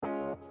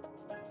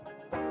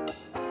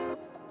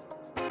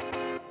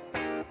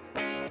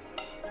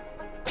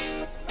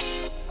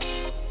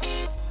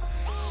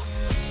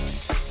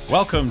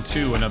Welcome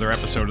to another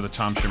episode of the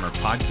Tom Schimmer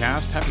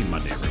Podcast. Happy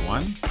Monday,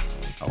 everyone.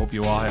 I hope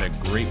you all had a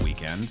great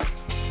weekend.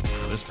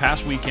 This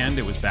past weekend,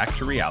 it was back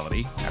to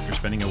reality. After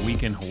spending a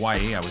week in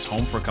Hawaii, I was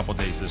home for a couple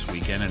days this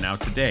weekend, and now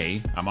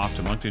today, I'm off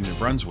to Moncton, New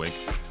Brunswick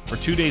for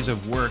 2 days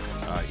of work,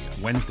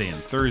 Wednesday and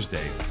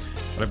Thursday.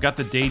 But I've got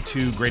the Day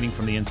 2 Grading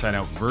from the Inside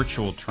Out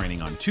virtual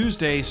training on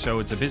Tuesday, so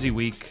it's a busy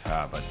week,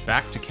 but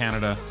back to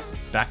Canada,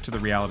 back to the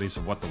realities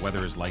of what the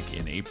weather is like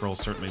in April.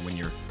 Certainly when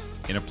you're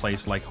in a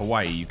place like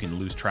Hawaii, you can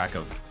lose track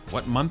of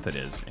what month it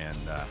is, and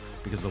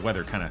because the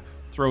weather kind of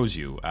throws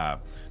you.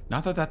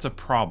 Not that that's a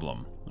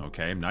problem,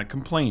 okay? I'm not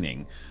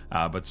complaining,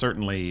 but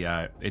certainly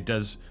it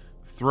does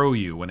throw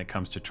you when it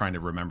comes to trying to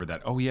remember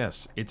that, oh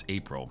yes, it's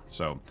April.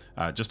 So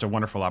just a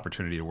wonderful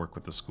opportunity to work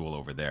with the school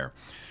over there.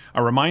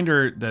 A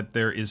reminder that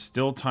there is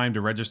still time to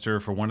register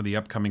for one of the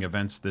upcoming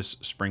events this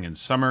spring and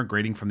summer.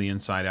 Grading from the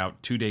Inside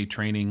Out 2-day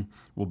training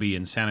will be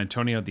in San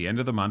Antonio at the end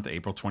of the month,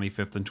 April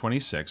 25th and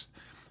 26th.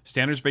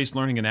 Standards-based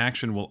learning in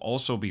action will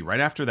also be right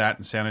after that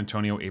in San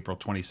Antonio, April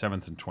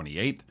 27th and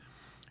 28th.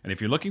 And if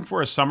you're looking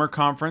for a summer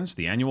conference,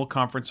 the annual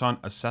conference on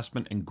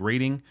assessment and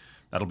grading,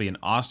 that'll be in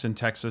Austin,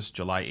 Texas,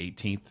 July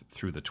 18th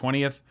through the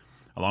 20th.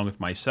 Along with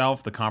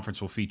myself, the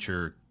conference will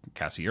feature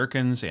Cassie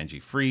Erkins,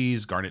 Angie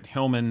Fries, Garnet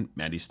Hillman,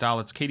 Mandy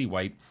Stalitz, Katie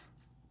White,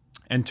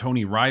 and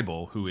Tony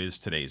Reibel, who is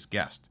today's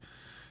guest.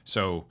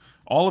 So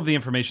all of the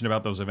information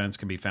about those events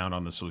can be found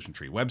on the Solution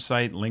Tree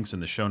website, links in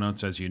the show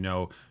notes, as you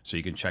know, so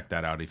you can check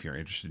that out if you're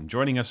interested in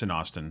joining us in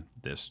Austin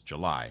this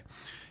July.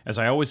 As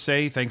I always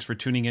say, thanks for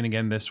tuning in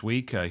again this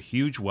week. A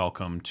huge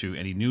welcome to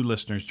any new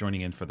listeners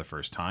joining in for the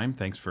first time.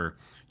 Thanks for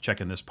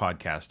checking this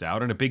podcast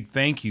out. And a big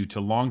thank you to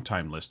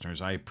longtime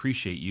listeners. I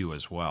appreciate you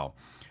as well.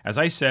 As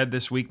I said,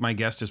 this week my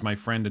guest is my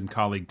friend and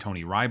colleague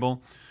Tony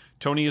Reibel.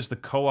 Tony is the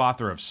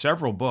co-author of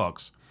several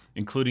books,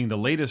 including the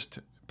latest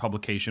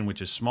publication,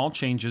 which is Small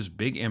Changes,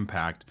 Big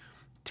Impact,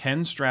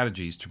 10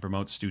 Strategies to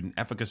Promote Student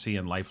Efficacy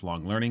and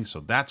Lifelong Learning.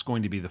 So that's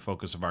going to be the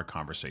focus of our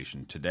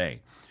conversation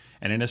today.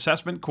 And in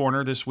Assessment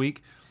Corner this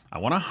week, I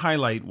want to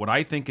highlight what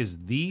I think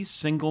is the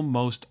single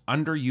most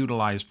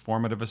underutilized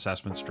formative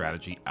assessment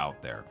strategy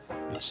out there.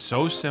 It's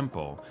so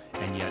simple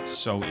and yet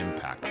so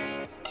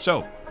impactful.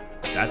 So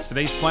that's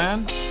today's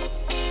plan.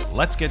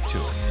 Let's get to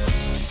it.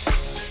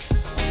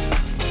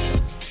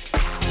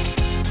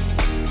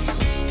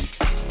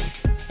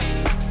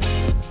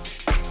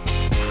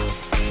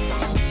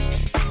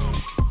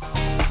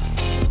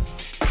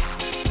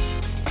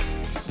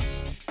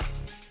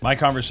 My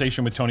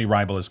conversation with Tony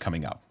Reibel is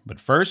coming up. But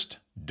first,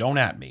 don't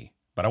at me.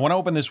 But I want to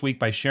open this week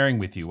by sharing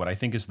with you what I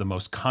think is the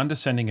most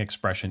condescending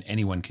expression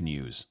anyone can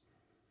use.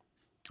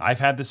 I've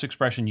had this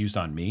expression used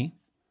on me,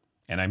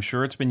 and I'm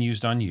sure it's been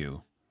used on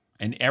you,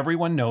 and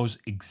everyone knows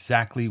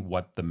exactly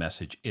what the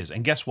message is.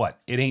 And guess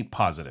what? It ain't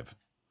positive.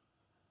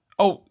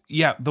 Oh,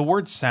 yeah, the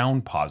words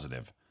sound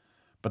positive,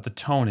 but the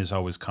tone is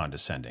always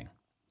condescending.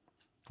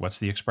 What's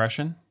the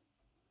expression?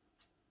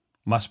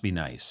 Must be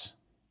nice.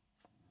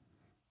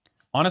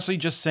 Honestly,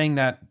 just saying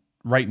that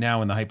right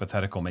now in the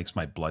hypothetical makes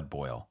my blood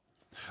boil.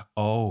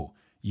 Oh,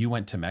 you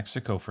went to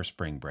Mexico for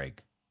spring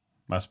break.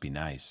 Must be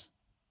nice.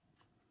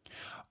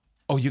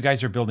 Oh, you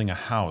guys are building a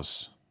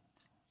house.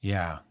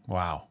 Yeah,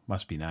 wow,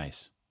 must be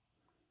nice.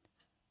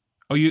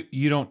 Oh,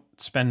 you don't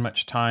spend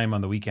much time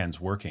on the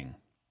weekends working.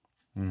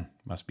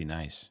 Must be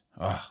nice.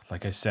 Oh,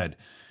 like I said,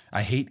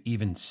 I hate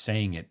even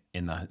saying it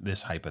in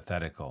this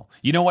hypothetical.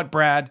 You know what,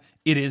 Brad?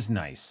 It is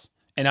nice.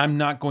 And I'm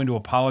not going to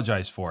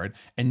apologize for it,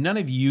 and none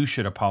of you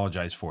should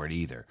apologize for it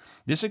either.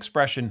 This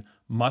expression,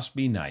 must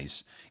be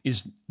nice,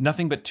 is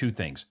nothing but two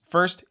things.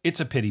 First, it's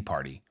a pity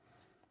party.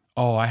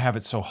 Oh, I have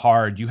it so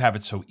hard, you have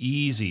it so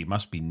easy. It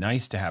must be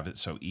nice to have it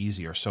so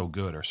easy or so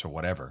good or so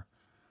whatever.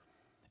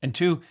 And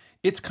two,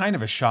 it's kind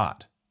of a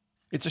shot.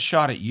 It's a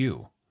shot at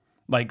you.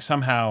 Like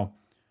somehow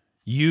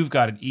you've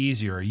got it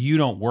easier, or you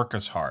don't work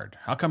as hard.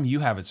 How come you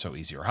have it so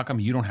easy? Or how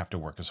come you don't have to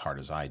work as hard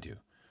as I do?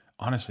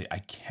 Honestly, I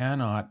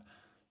cannot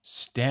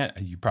stand,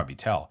 you probably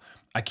tell,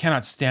 I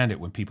cannot stand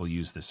it when people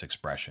use this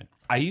expression.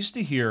 I used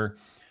to hear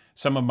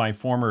some of my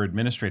former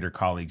administrator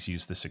colleagues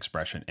use this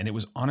expression, and it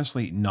was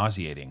honestly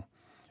nauseating.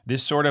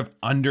 This sort of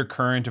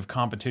undercurrent of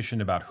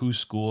competition about whose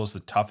school is the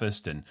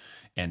toughest and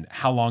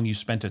how long you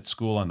spent at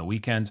school on the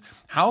weekends,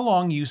 how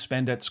long you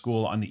spend at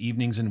school on the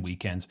evenings and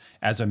weekends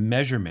as a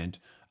measurement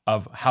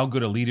of how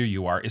good a leader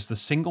you are is the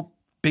single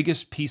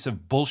biggest piece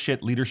of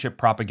bullshit leadership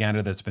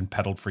propaganda that's been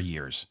peddled for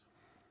years.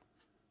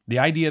 The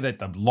idea that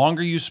the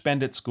longer you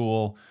spend at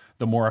school,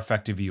 the more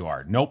effective you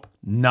are. Nope,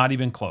 not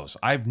even close.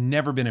 I've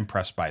never been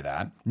impressed by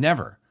that.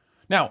 Never.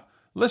 Now,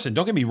 listen,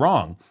 don't get me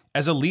wrong.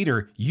 As a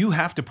leader, you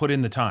have to put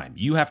in the time.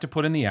 You have to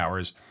put in the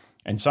hours.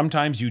 And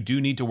sometimes you do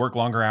need to work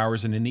longer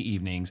hours and in the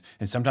evenings.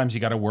 And sometimes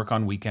you got to work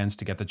on weekends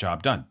to get the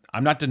job done.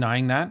 I'm not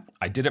denying that.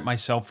 I did it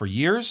myself for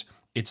years.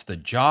 It's the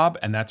job,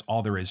 and that's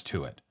all there is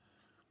to it.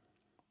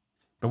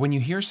 But when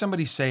you hear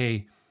somebody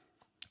say,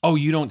 oh,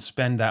 you don't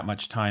spend that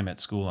much time at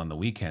school on the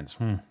weekends.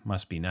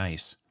 Must be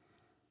nice.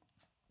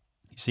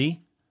 You see,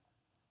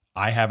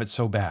 I have it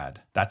so bad.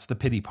 That's the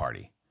pity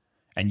party.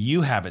 And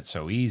you have it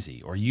so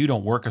easy, or you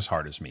don't work as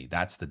hard as me.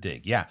 That's the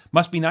dig. Yeah.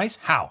 Must be nice?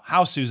 How?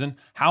 How, Susan?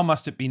 How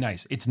must it be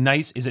nice? It's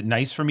nice. Is it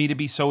nice for me to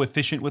be so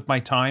efficient with my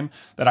time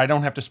that I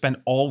don't have to spend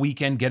all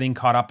weekend getting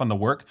caught up on the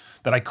work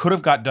that I could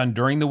have got done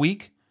during the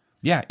week?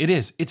 Yeah, it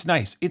is. It's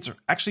nice. It's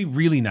actually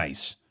really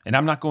nice. And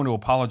I'm not going to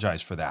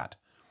apologize for that.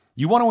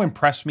 You want to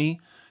impress me?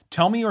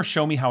 Tell me or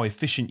show me how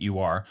efficient you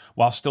are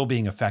while still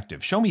being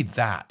effective. Show me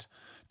that.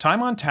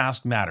 Time on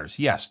task matters,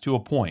 yes, to a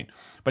point,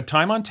 but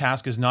time on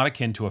task is not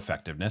akin to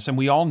effectiveness, and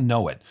we all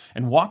know it.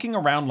 And walking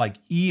around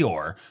like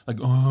Eeyore, like,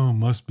 oh,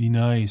 must be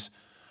nice.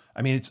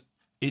 I mean,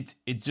 it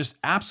just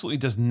absolutely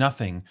does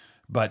nothing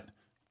but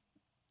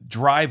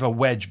drive a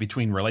wedge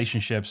between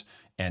relationships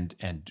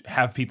and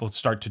have people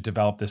start to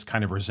develop this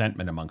kind of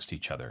resentment amongst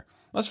each other.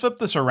 Let's flip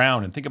this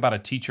around and think about a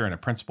teacher and a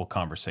principal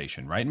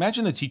conversation, right?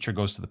 Imagine the teacher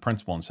goes to the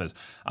principal and says,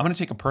 I'm going to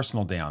take a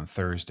personal day on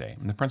Thursday.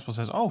 And the principal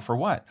says, oh, for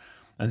what?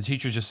 And the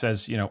teacher just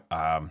says,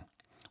 well,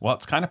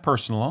 it's kind of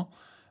personal.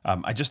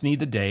 I just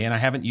need the day, and I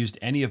haven't used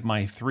any of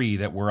my 3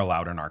 that were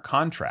allowed in our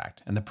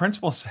contract. And the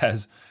principal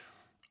says,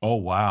 oh,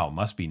 wow,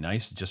 must be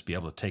nice to just be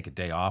able to take a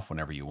day off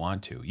whenever you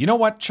want to. You know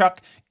what,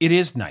 Chuck? It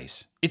is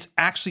nice. It's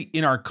actually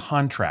in our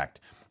contract.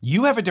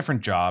 You have a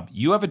different job.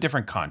 You have a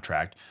different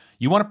contract.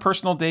 You want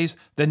personal days?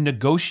 Then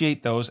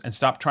negotiate those and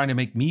stop trying to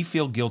make me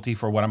feel guilty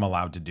for what I'm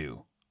allowed to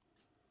do.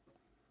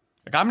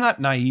 Like, I'm not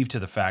naive to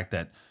the fact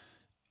that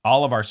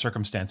all of our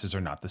circumstances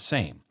are not the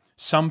same.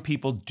 Some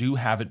people do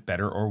have it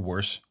better or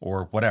worse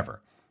or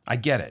whatever. I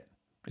get it.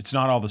 It's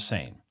not all the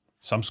same.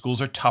 Some schools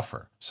are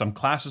tougher. Some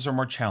classes are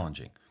more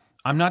challenging.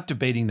 I'm not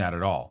debating that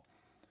at all.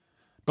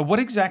 But what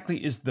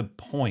exactly is the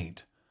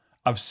point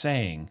of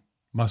saying,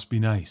 must be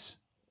nice?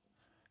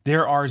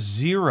 There are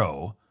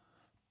 0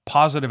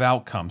 positive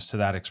outcomes to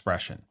that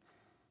expression.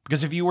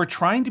 Because if you were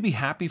trying to be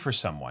happy for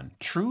someone,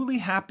 truly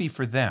happy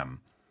for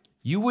them,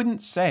 you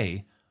wouldn't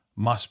say,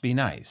 must be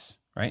nice.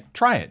 Right?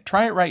 Try it.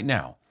 Try it right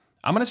now.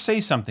 I'm going to say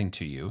something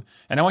to you,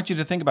 and I want you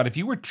to think about if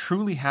you were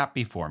truly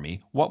happy for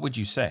me, what would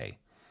you say?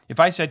 If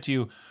I said to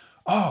you,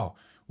 oh,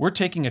 we're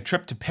taking a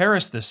trip to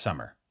Paris this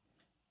summer,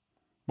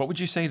 what would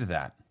you say to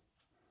that?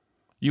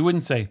 You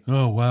wouldn't say,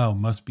 oh, wow,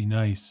 must be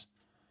nice.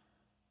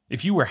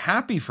 If you were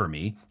happy for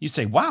me, you'd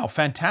say, wow,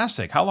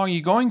 fantastic. How long are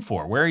you going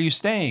for? Where are you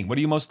staying? What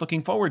are you most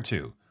looking forward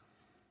to?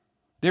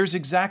 There's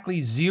exactly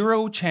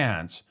 0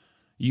 chance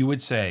you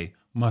would say,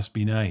 must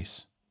be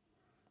nice.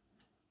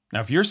 Now,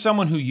 if you're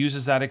someone who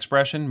uses that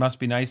expression, must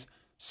be nice,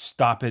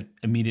 stop it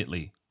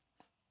immediately.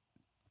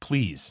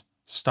 Please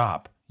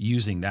stop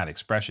using that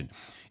expression.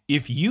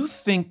 If you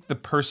think the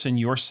person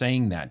you're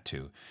saying that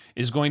to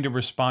is going to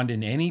respond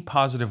in any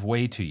positive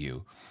way to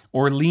you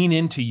or lean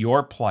into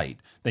your plight,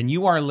 then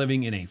you are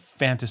living in a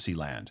fantasy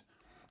land.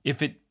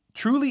 If it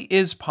truly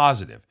is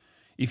positive,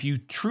 if you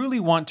truly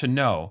want to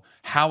know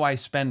how I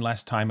spend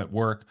less time at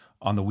work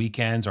on the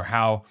weekends or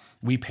how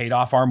we paid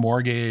off our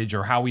mortgage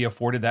or how we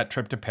afforded that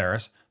trip to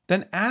Paris,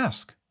 then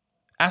ask.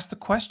 Ask the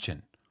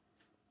question.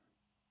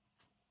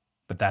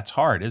 But that's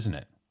hard, isn't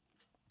it?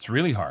 It's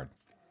really hard.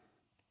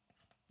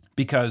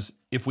 Because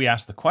if we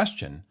ask the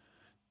question,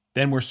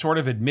 then we're sort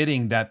of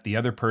admitting that the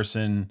other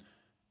person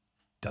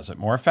does it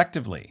more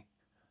effectively,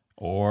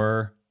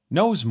 or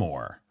knows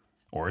more,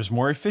 or is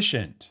more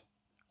efficient,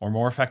 or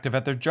more effective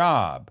at their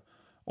job,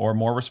 or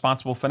more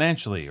responsible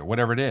financially, or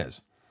whatever it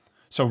is.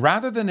 So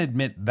rather than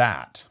admit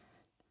that,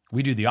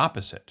 we do the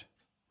opposite,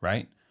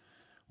 right?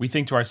 We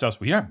think to ourselves,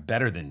 well, you're not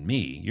better than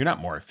me. You're not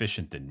more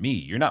efficient than me.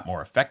 You're not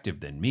more effective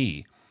than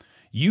me.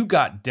 You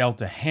got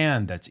dealt a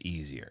hand that's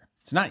easier.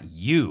 It's not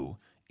you.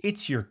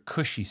 It's your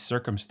cushy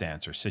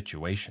circumstance or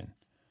situation.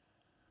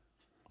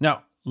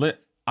 Now,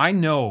 I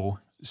know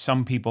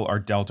some people are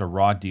dealt a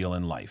raw deal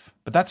in life,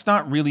 but that's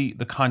not really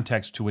the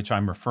context to which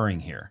I'm referring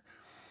here.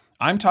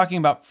 I'm talking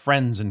about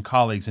friends and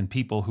colleagues and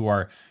people who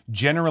are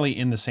generally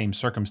in the same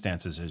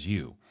circumstances as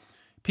you.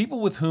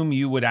 People with whom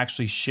you would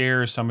actually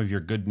share some of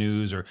your good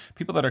news, or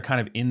people that are kind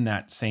of in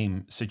that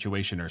same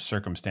situation or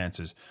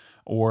circumstances,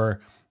 or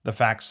the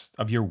facts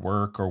of your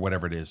work or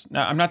whatever it is.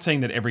 Now, I'm not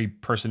saying that every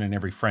person in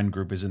every friend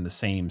group is in the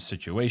same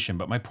situation,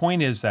 but my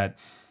point is that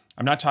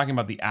I'm not talking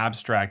about the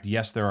abstract.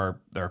 Yes, there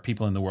are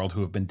people in the world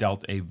who have been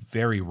dealt a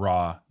very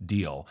raw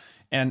deal,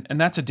 and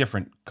that's a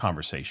different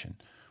conversation.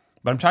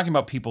 But I'm talking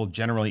about people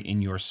generally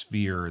in your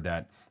sphere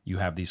that you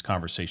have these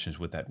conversations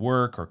with at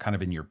work or kind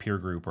of in your peer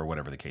group or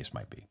whatever the case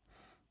might be.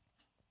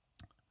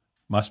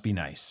 Must be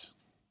nice.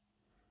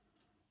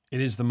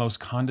 It is the most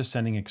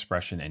condescending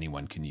expression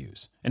anyone can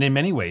use. And in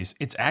many ways,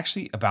 it's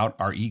actually about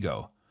our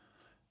ego.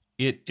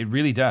 It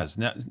really does.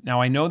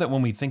 Now, I know that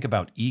when we think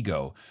about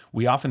ego,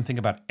 we often think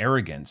about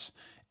arrogance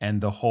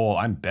and the whole,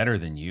 I'm better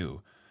than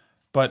you.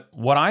 But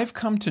what I've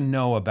come to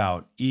know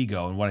about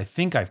ego, and what I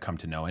think I've come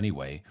to know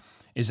anyway,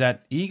 is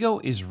that ego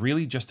is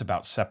really just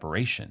about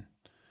separation.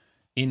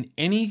 In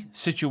any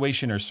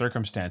situation or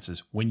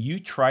circumstances, when you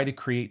try to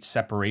create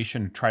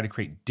separation, try to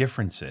create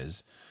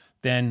differences,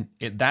 then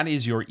that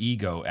is your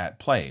ego at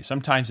play.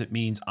 Sometimes it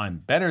means I'm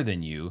better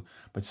than you,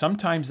 but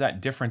sometimes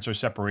that difference or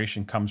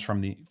separation comes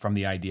from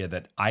the idea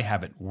that I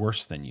have it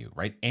worse than you,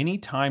 right?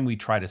 Anytime we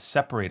try to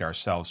separate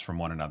ourselves from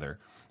one another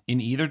in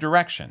either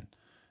direction,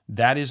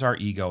 that is our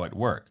ego at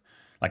work.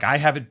 Like, I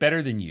have it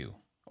better than you,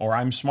 or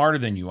I'm smarter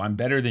than you, I'm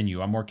better than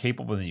you, I'm more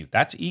capable than you.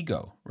 That's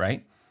ego,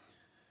 right?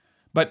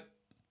 But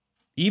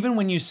even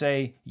when you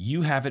say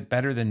you have it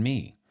better than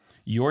me,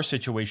 your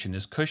situation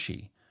is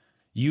cushy,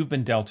 you've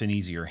been dealt an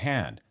easier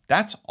hand,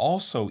 that's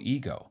also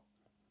ego.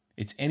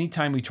 It's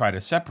anytime we try to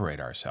separate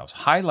ourselves,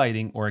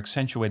 highlighting or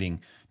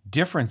accentuating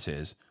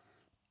differences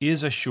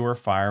is a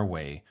surefire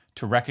way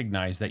to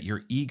recognize that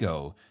your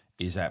ego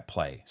is at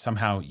play.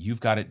 Somehow you've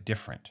got it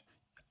different,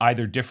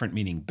 either different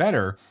meaning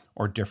better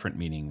or different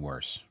meaning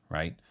worse,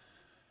 right?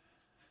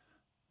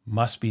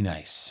 Must be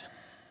nice.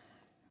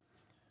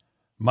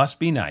 Must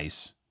be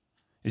nice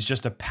is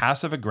just a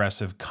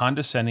passive-aggressive,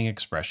 condescending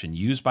expression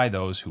used by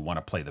those who want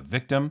to play the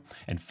victim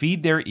and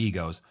feed their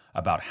egos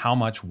about how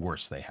much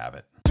worse they have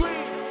it.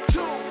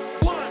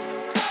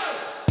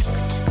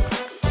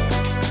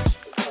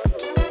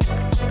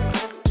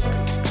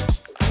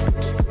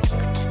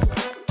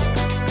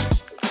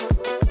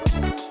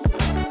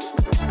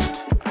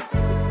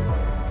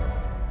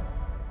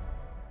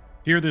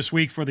 Here this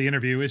week for the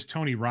interview is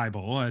Tony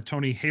Reibel.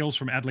 Tony hails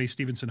from Adlai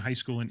Stevenson High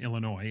School in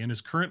Illinois and is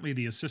currently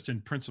the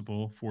assistant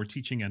principal for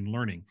teaching and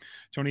learning.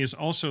 Tony is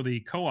also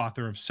the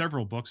co-author of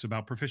several books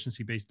about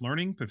proficiency-based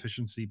learning,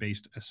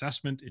 proficiency-based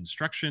assessment,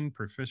 instruction,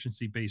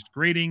 proficiency-based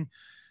grading.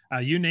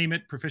 You name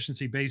it,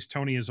 proficiency-based.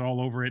 Tony is all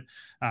over it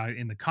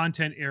in the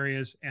content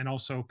areas and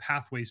also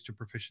pathways to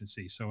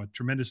proficiency. So a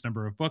tremendous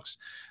number of books.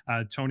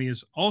 Tony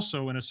is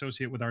also an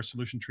associate with our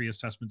Solution Tree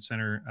Assessment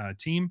Center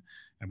team,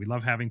 and we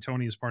love having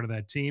Tony as part of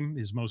that team.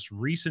 His most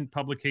recent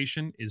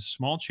publication is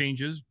Small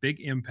Changes,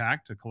 Big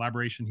Impact, a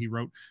collaboration he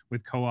wrote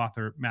with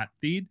co-author Matt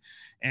Thied.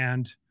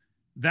 And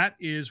that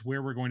is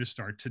where we're going to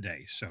start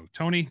today. So,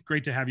 Tony,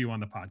 great to have you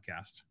on the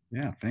podcast.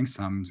 Yeah, thanks.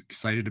 I'm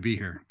excited to be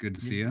here. Good to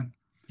see you.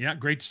 Yeah,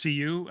 great to see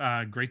you.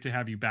 Great to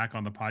have you back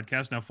on the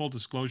podcast. Now, full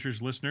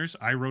disclosures, listeners,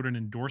 I wrote an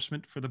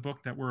endorsement for the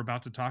book that we're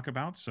about to talk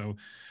about. So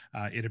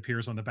it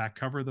appears on the back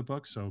cover of the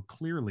book. So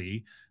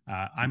clearly,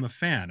 I'm a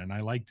fan and I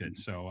liked it.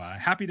 So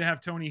happy to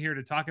have Tony here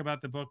to talk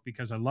about the book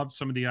because I loved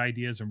some of the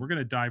ideas. And we're going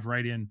to dive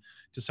right in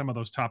to some of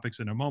those topics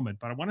in a moment.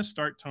 But I want to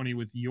start, Tony,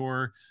 with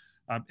your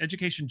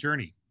education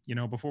journey. You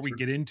know, before we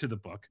get into the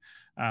book,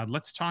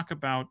 let's talk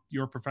about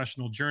your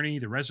professional journey,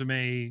 the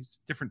resumes,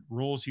 different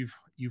roles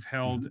you've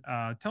held.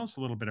 Tell us a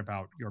little bit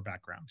about your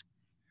background.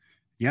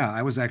 Yeah,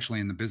 I was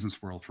actually in the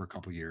business world for a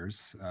couple of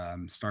years.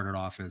 Started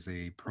off as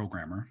a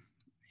programmer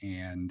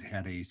and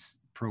had a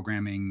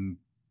programming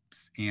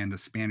and a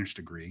Spanish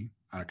degree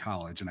out of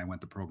college, and I went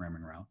the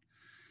programming route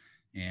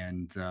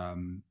and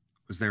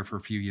was there for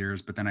a few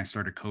years. But then I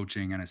started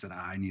coaching, and I said,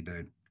 I need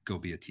to go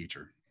be a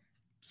teacher.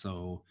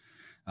 So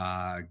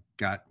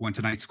went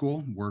to night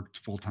school, worked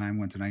full time,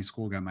 went to night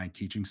school, got my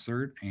teaching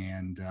cert,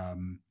 and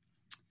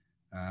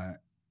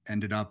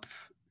ended up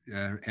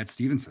at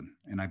Stevenson.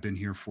 And I've been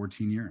here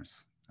 14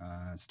 years.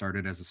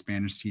 Started as a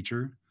Spanish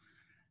teacher,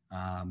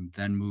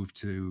 then moved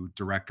to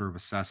director of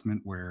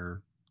assessment,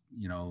 where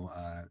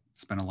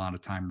spent a lot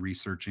of time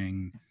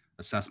researching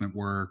assessment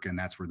work, and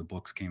that's where the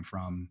books came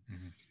from.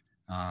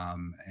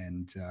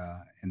 And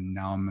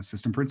now I'm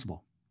assistant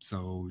principal.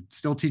 So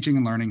still teaching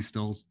and learning,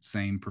 still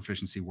same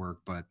proficiency work,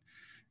 but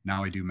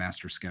now I do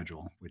master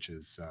schedule, which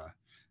is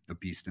a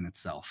beast in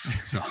itself.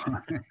 So,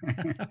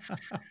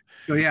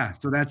 so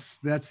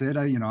that's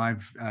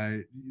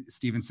it.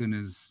 Stevenson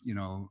is,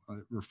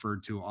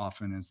 referred to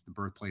often as the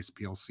birthplace of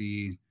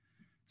PLC.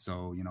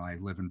 So, I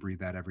live and breathe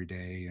that every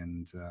day,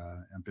 and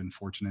I've been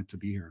fortunate to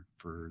be here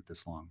for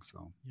this long.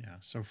 So, yeah.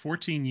 So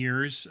 14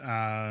 years,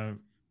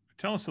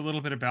 tell us a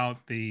little bit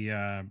about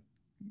the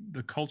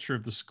culture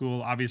of the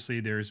school. Obviously,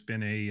 there's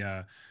been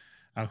a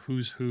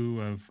who's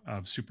who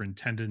of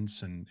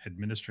superintendents and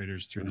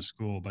administrators through the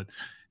school. But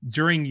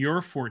during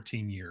your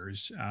 14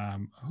 years,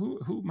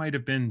 who might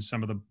have been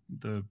some of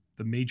the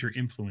major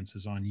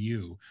influences on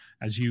you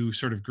as you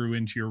sort of grew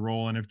into your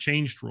role and have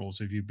changed roles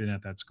if you've been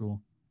at that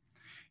school?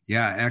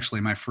 Yeah,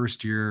 actually, my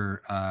first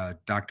year,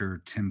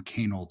 Dr. Tim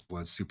Kanold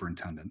was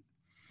superintendent.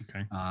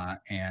 Okay.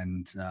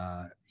 And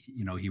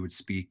he would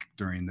speak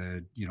during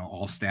the,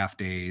 all staff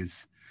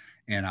days.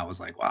 And I was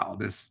like, wow,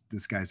 this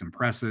guy's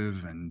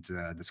impressive. And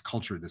this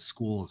culture of this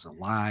school is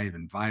alive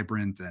and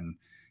vibrant. And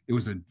it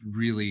was a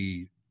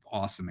really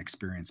awesome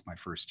experience my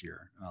first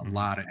year. A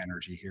lot of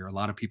energy here. A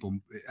lot of people,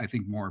 I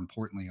think more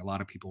importantly, a lot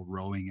of people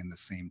rowing in the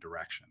same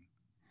direction.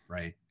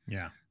 Right.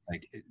 Yeah.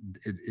 Like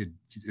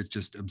it's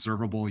just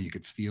observable. You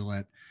could feel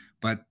it.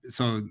 But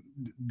so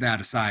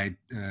that aside,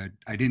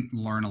 I didn't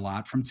learn a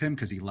lot from Tim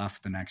because he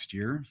left the next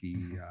year.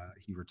 He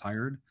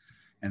retired.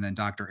 And then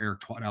Dr. Eric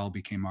Twaddell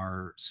became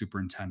our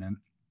superintendent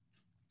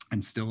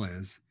and still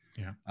is.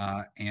 Yeah.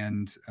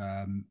 And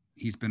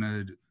he's been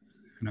an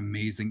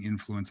amazing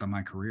influence on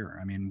my career.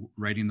 I mean,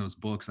 writing those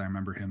books, I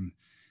remember him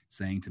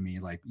saying to me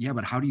like, yeah,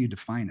 but how do you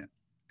define it?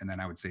 And then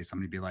I would say,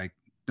 somebody be like,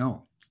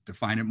 no,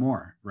 define it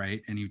more,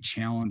 right? And he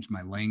challenged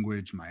my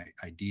language, my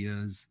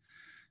ideas,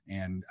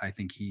 and I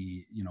think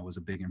he, was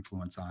a big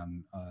influence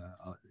on,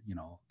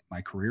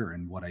 my career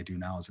and what I do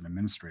now as an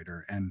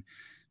administrator. And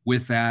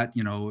with that,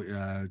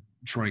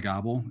 Troy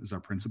Gobble is our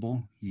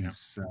principal.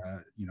 He's,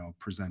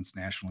 presents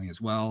nationally as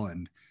well,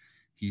 and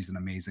he's an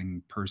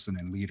amazing person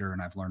and leader,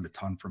 and I've learned a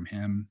ton from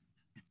him.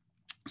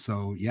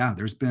 So yeah,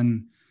 there's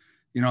been,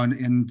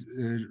 and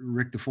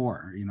Rick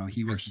DeFore,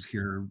 he was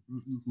here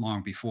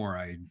long before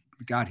I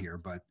got here,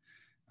 but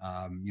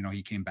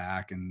he came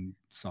back and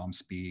saw him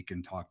speak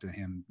and talked to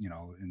him,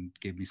 and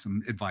gave me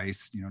some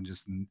advice,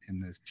 just in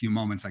the few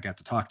moments I got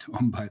to talk to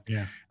him. But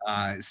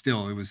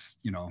still, it was,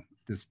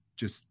 this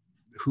just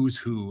who's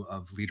who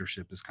of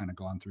leadership has kind of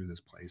gone through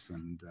this place,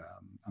 and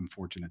I'm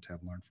fortunate to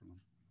have learned from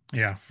him.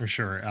 Yeah, for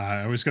sure.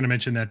 I was going to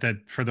mention that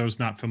for those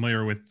not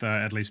familiar with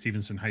Adlai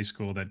Stevenson High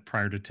School, that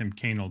prior to Tim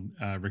Canel,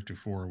 Rick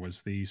DeFore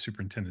was the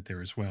superintendent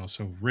there as well.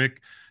 So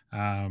Rick,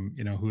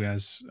 who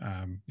has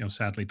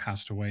sadly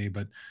passed away,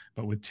 but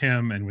with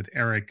Tim and with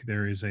Eric,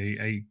 there is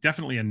a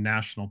definitely a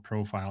national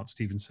profile at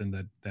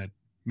Stevenson that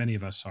many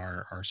of us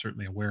are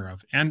certainly aware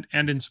of and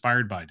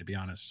inspired by, to be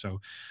honest. So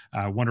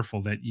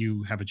wonderful that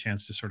you have a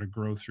chance to sort of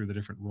grow through the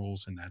different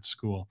roles in that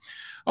school.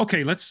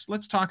 Okay,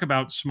 let's talk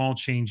about small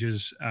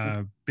changes,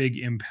 big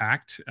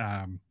impact.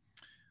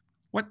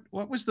 What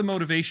was the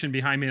motivation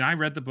behind it? I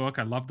read the book.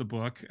 I love the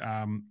book.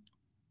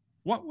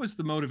 What was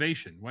the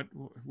motivation?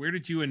 Where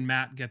did you and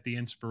Matt get the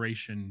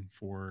inspiration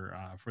for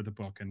the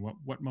book, and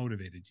what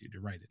motivated you to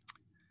write it?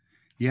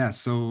 Yeah.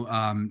 So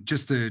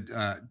just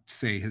to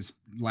say, his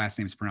last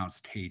name is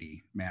pronounced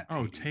Tatey, Matt Tatey.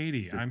 Oh,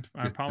 Tatey.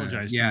 I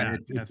apologize.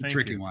 It's a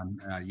tricky one.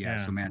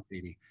 So Matt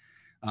Tatey.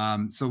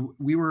 So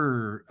we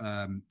were,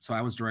 so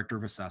I was director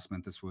of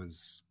assessment. This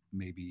was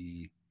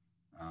maybe,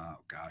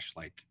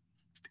 like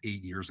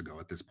 8 years ago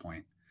at this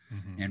point.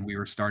 Mm-hmm. And we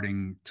were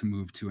starting to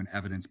move to an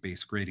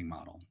evidence-based grading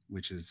model,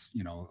 which is,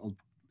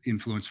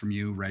 influence from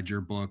you, read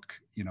your book,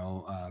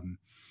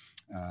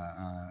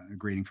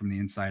 grading from the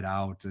inside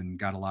out, and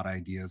got a lot of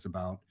ideas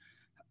about,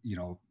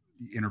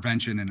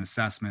 intervention and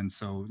assessment.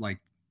 So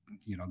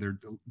there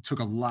took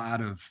a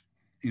lot of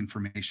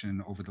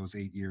information over those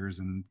 8 years,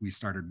 and we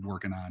started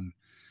working on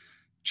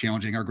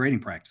challenging our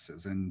grading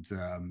practices. And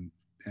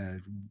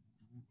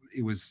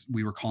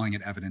we were calling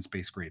it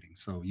evidence-based grading.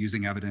 So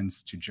using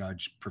evidence to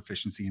judge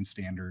proficiency in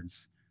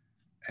standards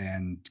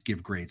and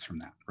give grades from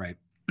that. Right.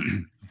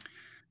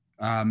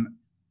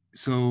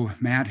 So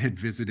Matt had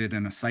visited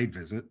in a site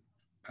visit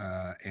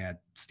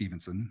at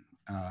Stevenson,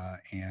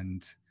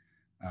 and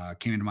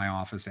came into my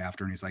office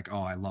after, and he's like,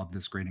 "Oh, I love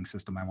this grading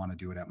system. I want to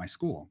do it at my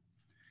school."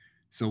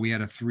 So we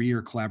had a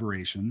 3-year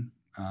collaboration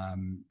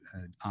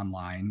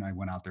online. I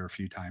went out there a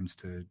few times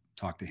to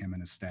talk to him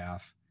and his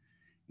staff,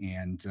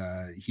 and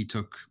he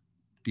took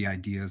the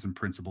ideas and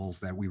principles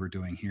that we were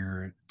doing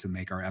here to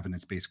make our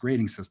evidence-based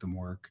grading system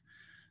work,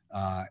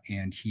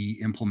 and he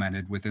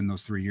implemented, within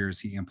those 3 years,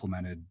 he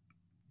implemented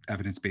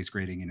evidence-based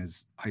grading in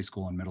his high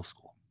school and middle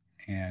school.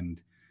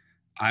 And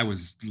I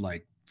was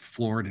like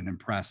floored and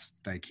impressed.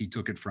 Like, he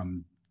took it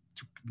from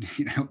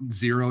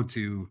 0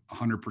 to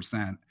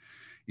 100%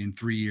 in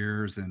 3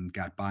 years, and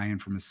got buy-in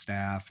from his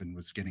staff, and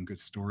was getting good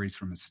stories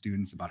from his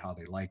students about how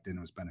they liked it and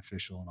it was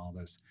beneficial and all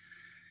this.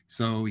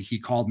 So he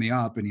called me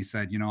up and he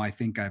said, I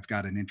think I've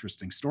got an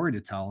interesting story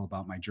to tell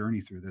about my journey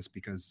through this,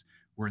 because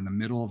we're in the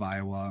middle of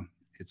Iowa.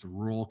 It's a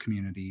rural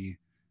community.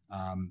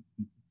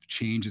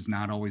 Change is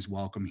not always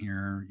welcome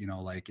here.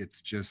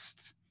 It's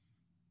just,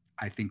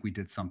 I think we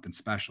did something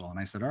special. And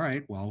I said, all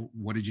right, well,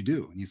 what did you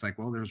do? And he's like,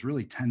 well, there's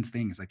really 10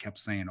 things I kept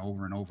saying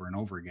over and over and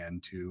over again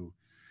to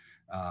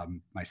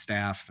my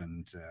staff.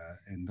 And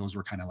those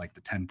were kind of like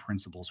the 10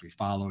 principles we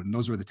followed. And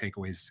those were the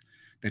takeaways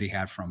that he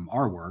had from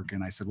our work.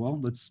 And I said, well,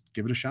 let's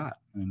give it a shot.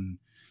 And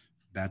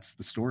that's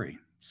the story.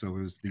 So it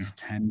was these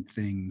 10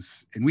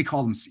 things, and we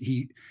called them,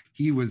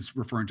 he was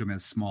referring to them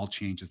as small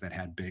changes that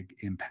had big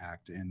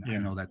impact. And I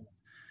know that,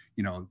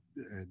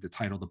 the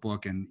title of the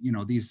book, and,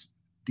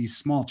 these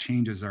small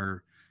changes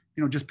are,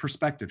 just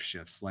perspective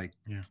shifts, like,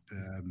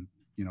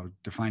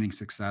 defining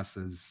success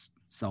as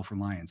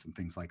self-reliance and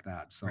things like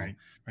that. So right.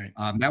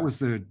 That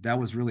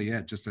was really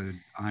it. Just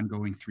an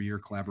ongoing 3-year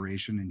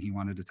collaboration. And he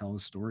wanted to tell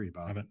his story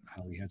about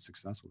how he had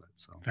success with it.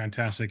 So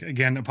fantastic.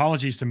 Again,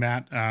 apologies to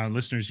Matt.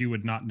 Listeners, you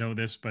would not know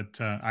this, but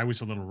I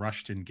was a little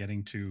rushed in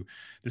getting to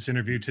this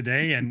interview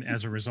today. And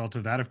as a result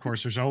of that, of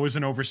course, there's always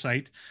an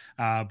oversight.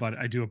 But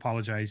I do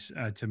apologize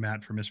to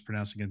Matt for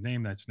mispronouncing his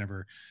name. That's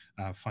never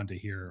fun to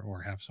hear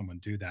or have someone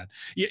do that.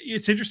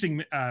 It's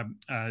interesting,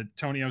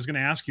 Tony, I was going to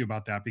ask you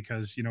about that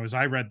because, as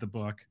I read the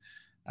book,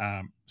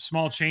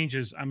 small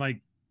changes, I'm like,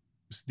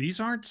 these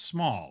aren't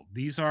small.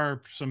 These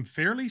are some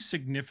fairly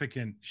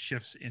significant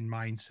shifts in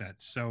mindset.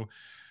 So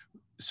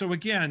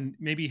again,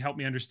 maybe help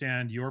me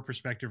understand your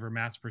perspective or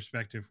Matt's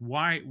perspective.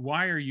 Why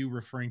are you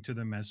referring to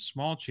them as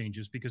small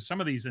changes? Because some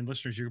of these, and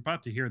listeners, you're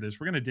about to hear this,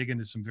 we're going to dig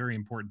into some very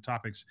important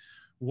topics.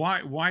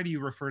 Why do you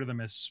refer to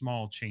them as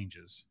small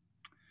changes?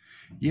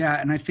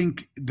 Yeah. And I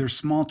think there's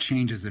small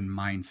changes in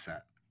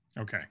mindset.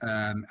 Okay.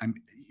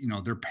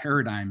 They're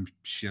paradigm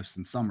shifts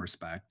in some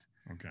respect,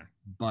 Okay.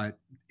 but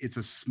it's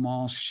a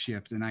small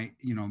shift. And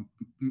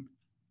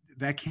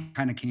that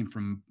kind of came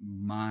from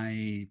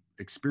my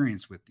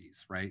experience with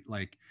these, right?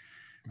 Like,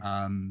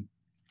 um,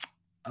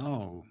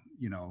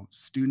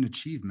 student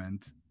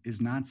achievement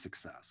is not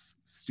success.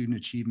 Student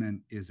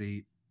achievement is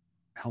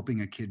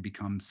helping a kid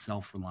become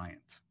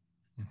self-reliant.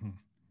 Mm-hmm.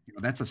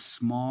 That's a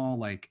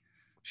small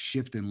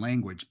shift in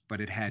language, but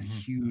it had Mm-hmm.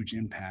 huge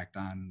impact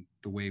on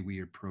the way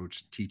we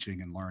approach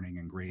teaching and learning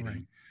and Right.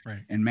 grading.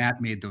 Right. And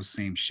Matt made those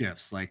same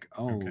shifts, like,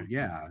 Okay.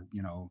 yeah,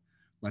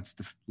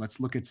 let's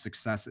look at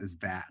success as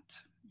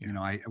that. Yeah.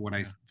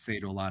 I say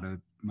to a lot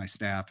of my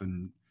staff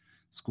and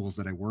schools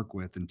that I work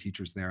with and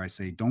teachers there, I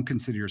say, don't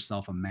consider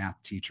yourself a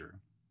math teacher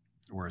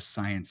or a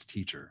science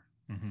teacher.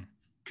 Mm-hmm.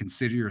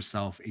 Consider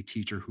yourself a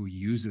teacher who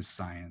uses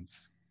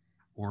science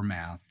or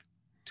math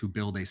to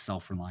build a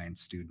self-reliant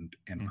student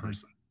and Mm-hmm.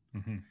 person.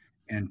 Mm-hmm.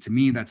 And to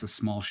me, that's a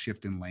small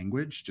shift in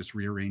language, just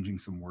rearranging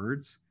some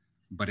words,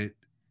 but it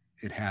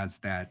has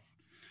that,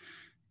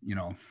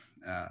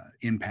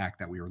 impact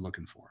that we were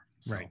looking for.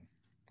 So. Right.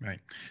 Right.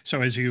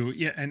 So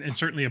and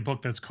certainly a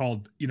book that's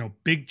called,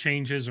 Big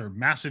Changes or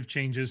Massive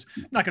Changes,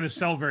 not going to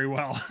sell very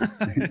well.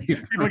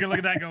 People can look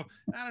at that and go,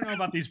 I don't know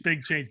about these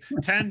big changes.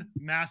 10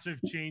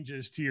 massive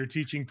changes to your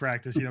teaching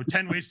practice,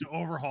 10 ways to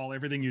overhaul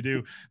everything you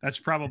do. That's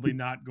probably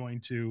not going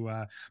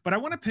to, but I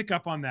want to pick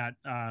up on that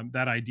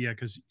idea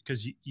because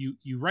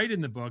you write in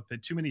the book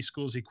that too many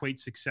schools equate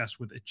success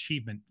with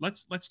achievement.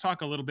 Let's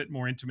talk a little bit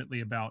more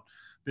intimately about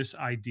this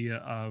idea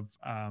of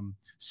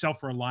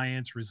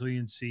self-reliance,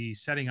 resiliency,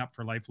 setting up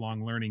for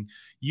lifelong learning.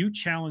 You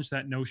challenge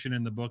that notion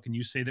in the book, and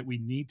you say that we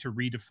need to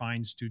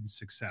redefine student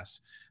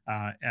success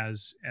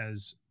as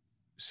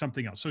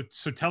something else.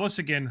 So tell us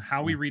again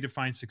how we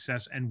redefine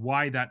success and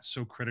why that's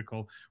so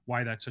critical,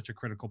 why that's such a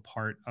critical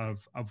part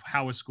of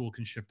how a school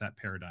can shift that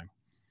paradigm.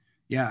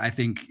 Yeah, I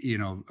think,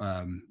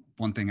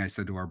 one thing I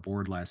said to our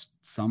board last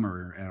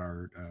summer at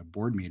our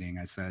board meeting,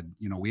 I said,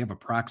 we have a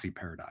proxy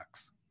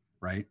paradox,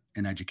 right?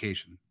 In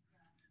education,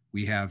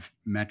 we have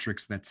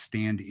metrics that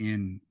stand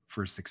in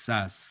for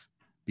success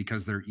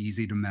because they're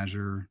easy to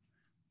measure,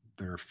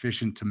 they're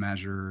efficient to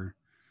measure.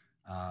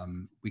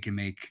 We can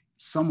make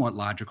somewhat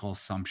logical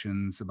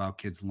assumptions about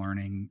kids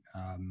learning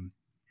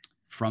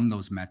from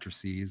those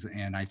matrices.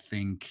 And I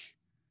think,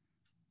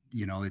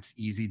 it's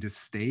easy to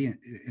stay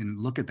and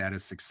look at that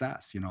as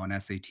success, an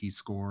SAT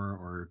score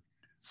or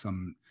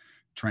some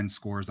trend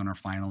scores on our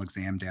final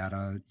exam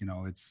data.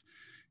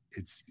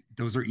 It's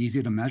those are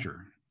easy to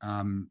measure.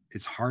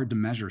 It's hard to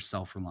measure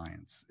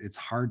self-reliance. It's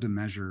hard to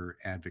measure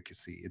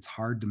advocacy. It's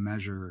hard to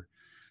measure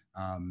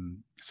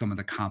some of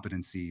the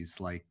competencies,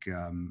 like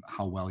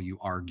how well you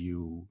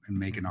argue and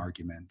make an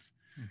argument.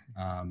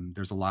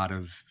 There's a lot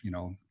of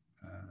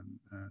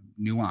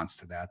nuance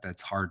to that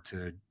that's hard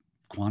to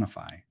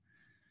quantify.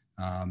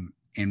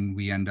 And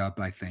we end up,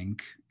 I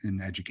think,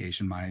 in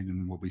education mind,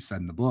 and what we said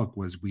in the book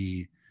was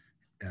we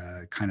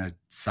kind of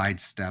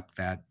sidestep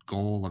that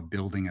goal of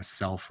building a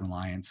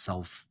self-reliant,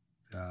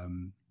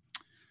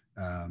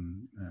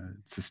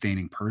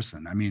 sustaining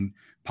person. I mean,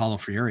 Paulo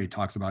Freire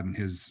talks about in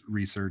his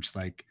research,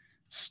 like,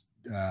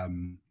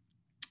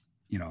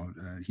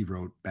 he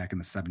wrote back in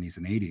the 70s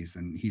and 80s,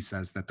 and he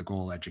says that the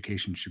goal of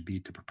education should be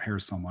to prepare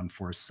someone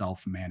for a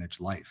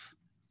self-managed life.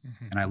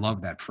 Mm-hmm. And I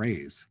love that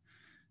phrase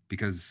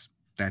because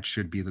that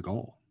should be the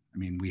goal. I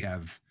mean, we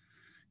have,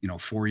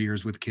 4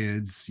 years with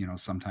kids,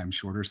 sometimes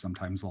shorter,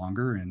 sometimes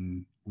longer.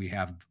 And we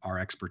have our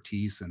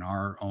expertise and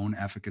our own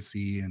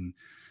efficacy and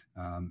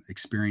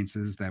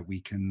experiences that we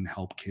can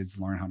help kids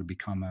learn how to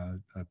become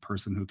a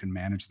person who can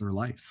manage their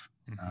life.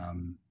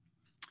 Mm-hmm.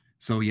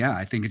 So, yeah,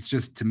 I think it's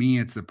just, to me,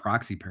 it's a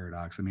proxy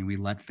paradox. I mean, we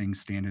let things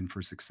stand in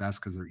for success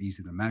because they're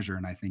easy to measure.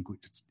 And I think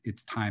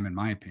it's time, in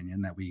my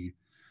opinion, that we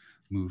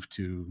move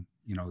to,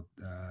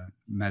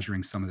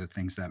 measuring some of the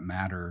things that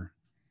matter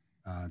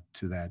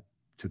to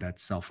that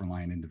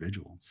self-reliant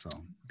individual. So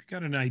you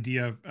got an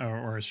idea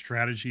or a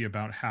strategy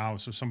about how,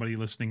 so somebody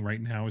listening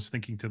right now is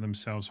thinking to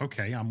themselves,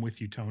 okay, I'm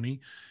with you, Tony.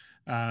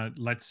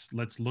 Let's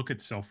look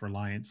at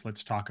self-reliance.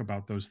 Let's talk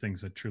about those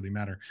things that truly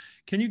matter.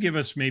 Can you give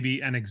us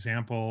maybe an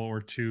example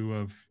or two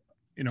of,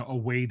 a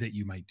way that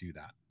you might do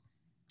that?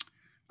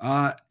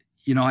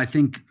 I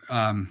think,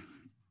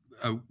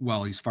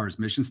 well, as far as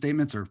mission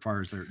statements, or as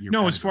far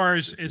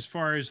as as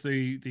far as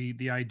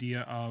the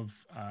idea of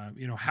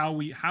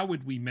how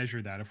would we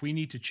measure that if we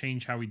need to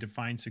change how we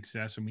define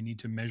success and we need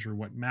to measure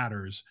what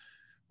matters?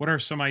 What are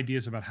some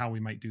ideas about how we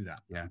might do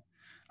that? Yeah,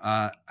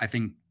 I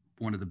think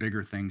one of the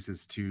bigger things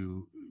is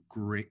to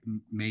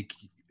make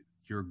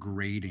your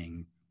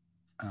grading,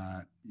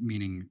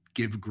 meaning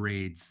give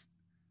grades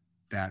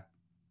that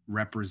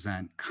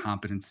represent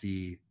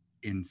competency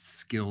in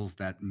skills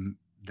that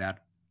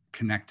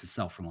connect to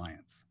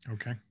self-reliance.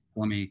 Okay.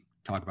 Let me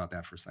talk about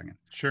that for a second.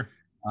 Sure.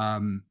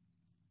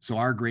 So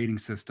our grading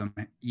system,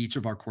 each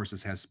of our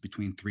courses has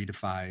between 3 to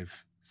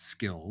 5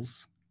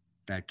 skills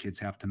that kids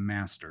have to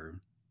master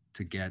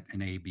to get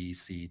an A, B,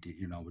 C, D,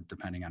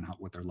 depending on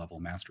what their level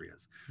of mastery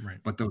is. Right.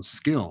 But those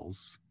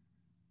skills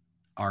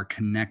are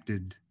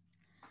connected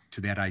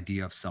to that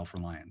idea of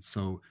self-reliance.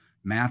 So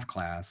math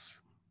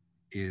class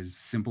is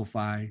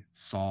simplify,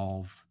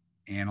 solve,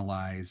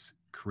 analyze,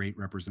 create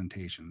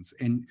representations.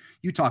 And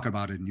you talk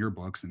about it in your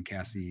books, and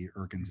Cassie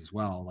Erkins as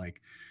well.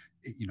 Like,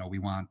 we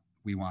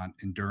want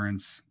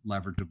endurance,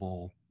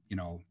 leverageable,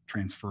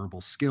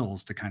 transferable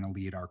skills to kind of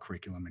lead our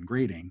curriculum and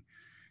grading.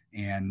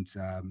 And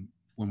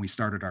when we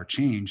started our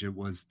change,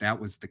 that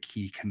was the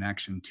key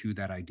connection to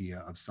that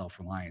idea of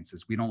self-reliance.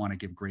 Is we don't want to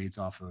give grades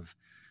off of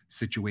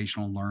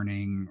situational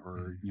learning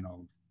or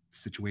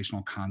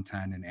situational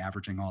content and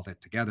averaging all that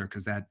together,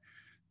 because that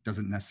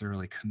doesn't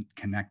necessarily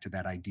connect to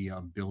that idea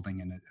of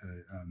building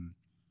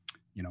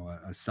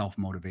a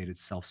self-motivated,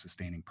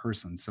 self-sustaining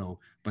person. So,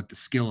 but the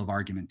skill of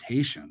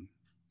argumentation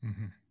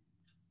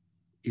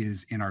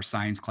is in our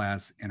science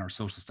class, in our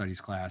social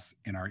studies class,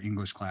 in our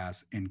English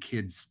class, and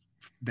kids,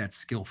 that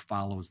skill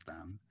follows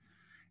them.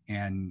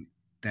 And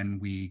then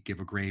we give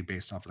a grade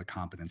based off of the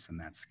competence in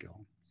that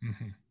skill.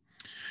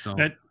 So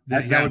that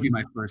would be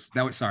my first,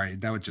 that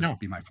would just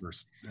be my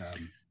first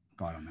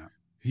thought on that.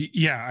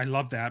 Yeah, I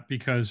love that,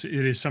 because it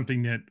is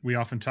something that we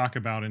often talk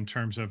about in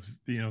terms of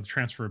the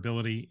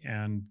transferability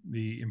and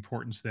the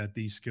importance that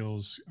these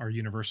skills are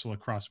universal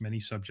across many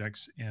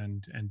subjects,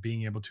 and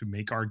being able to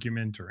make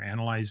argument or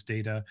analyze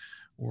data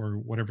or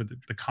whatever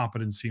the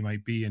competency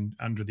might be, and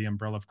under the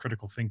umbrella of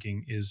critical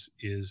thinking is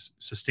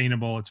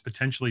sustainable. It's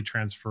potentially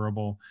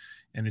transferable,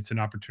 and it's an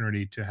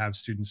opportunity to have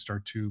students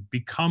start to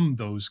become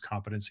those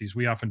competencies.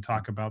 We often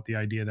talk about the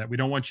idea that we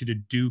don't want you to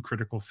do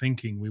critical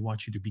thinking; we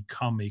want you to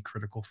become a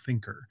critical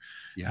thinker.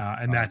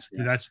 And that's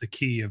the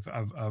key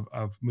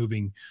of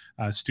moving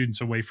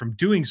students away from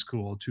doing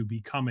school to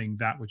becoming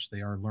that which they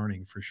are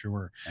learning, for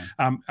sure.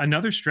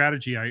 Another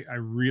strategy I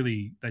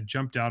really, that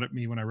jumped out at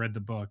me when I read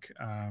the book,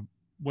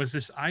 was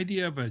this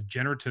idea of a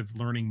generative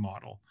learning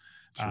model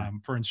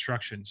for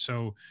instruction.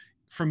 So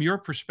from your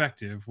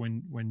perspective,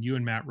 when you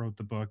and Matt wrote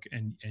the book,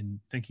 and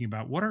thinking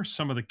about what are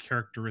some of the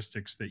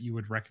characteristics that you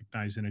would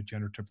recognize in a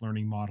generative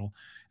learning model,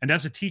 and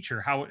as a teacher,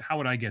 how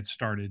would I get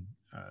started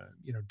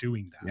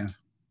doing that,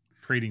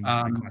 creating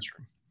that in my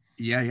classroom?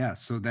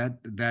 So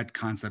that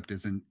concept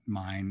isn't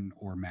mine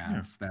or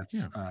Matt's.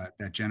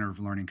 That generative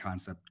learning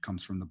concept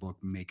comes from the book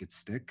Make It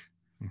Stick.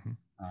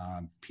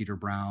 Peter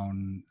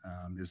Brown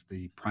is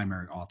the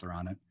primary author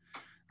on it.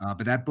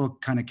 But that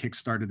book kind of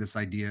kickstarted this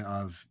idea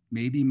of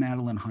maybe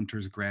Madeline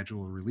Hunter's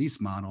gradual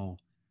release model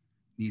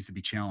needs to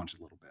be challenged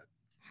a little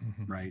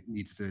bit, right?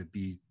 Needs to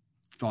be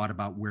thought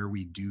about where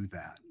we do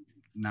that,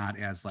 not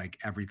as like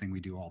everything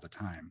we do all the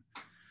time.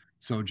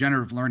 So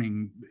generative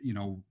learning,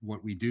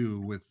 what we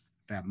do with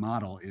that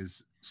model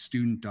is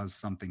student does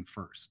something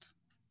first,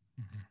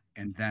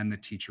 and then the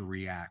teacher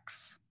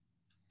reacts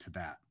to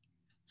that.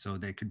 So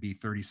there could be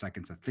 30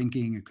 seconds of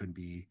thinking. It could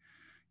be,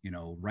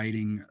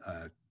 writing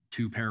a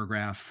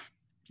 2-paragraph,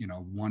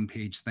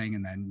 1-page thing,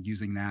 and then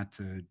using that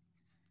to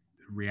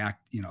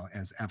react,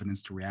 as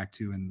evidence to react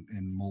to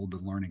and mold the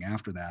learning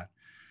after that.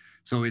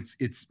 So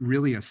it's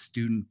really a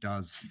student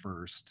does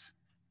first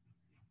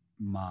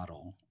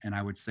model. And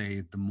I would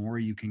say the more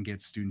you can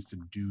get students to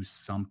do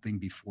something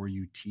before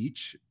you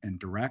teach and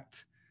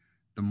direct,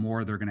 the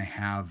more they're going to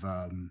have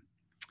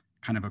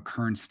kind of a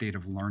current state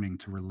of learning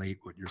to relate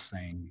what you're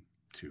saying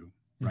to,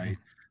 right?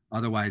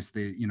 Otherwise,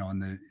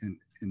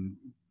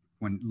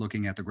 when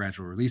looking at the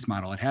gradual release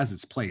model, it has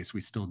its place. We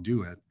still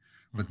do it,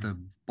 but the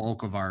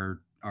bulk of our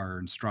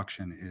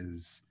instruction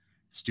is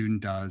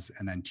student does,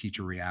 and then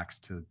teacher reacts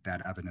to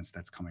that evidence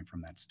that's coming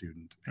from that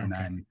student. And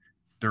then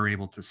they're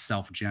able to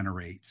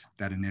self-generate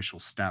that initial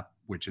step,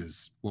 which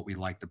is what we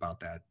liked about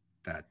that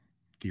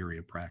theory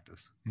of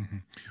practice.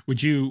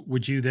 Would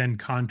you then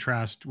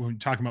contrast, when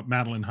talking about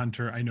Madeline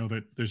Hunter? I know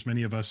that there's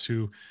many of us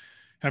who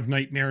have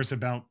nightmares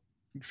about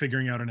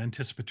figuring out an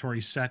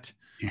anticipatory set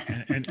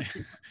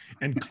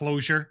and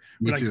closure.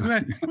 We're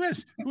like,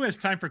 who has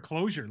time for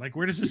closure? Like,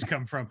 where does this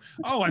come from?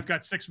 Oh, I've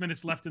got 6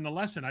 minutes left in the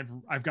lesson.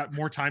 I've got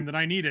more time than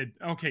I needed.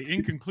 Okay.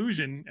 In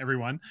conclusion,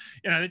 everyone,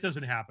 it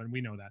doesn't happen.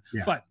 We know that.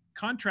 But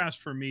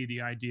contrast for me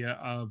the idea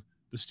of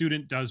the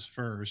student does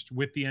first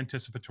with the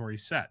anticipatory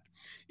set.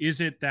 Is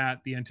it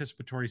that the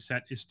anticipatory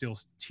set is still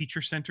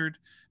teacher centered,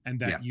 and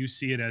that you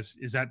see it as,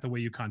 is that the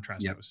way you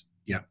contrast those?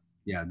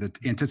 Yeah, the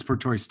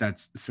anticipatory set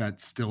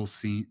still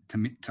seen to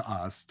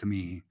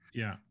me.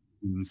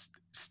 Means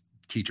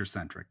teacher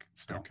centric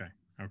still.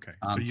 Okay.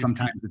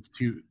 Sometimes it's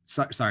too.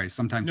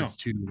 Sometimes it's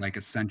too like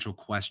essential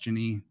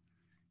questiony.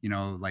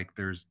 Like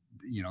there's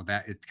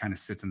that it kind of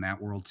sits in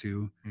that world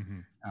too,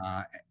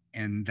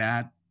 and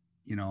that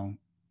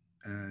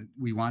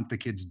we want the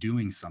kids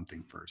doing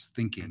something first,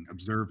 thinking,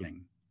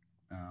 observing,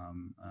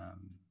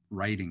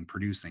 writing,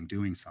 producing,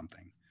 doing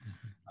something,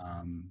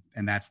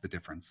 and that's the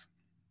difference.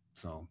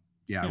 So.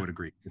 I would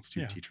agree. It's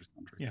too teacher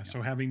centric.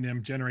 So having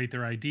them generate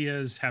their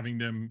ideas, having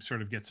them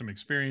sort of get some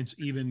experience,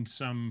 even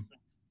some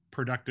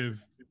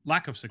productive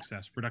lack of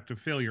success, productive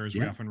failure, as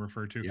we Yeah. often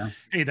refer to. Yeah.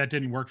 Hey, that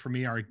didn't work for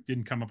me, or I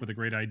didn't come up with a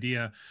great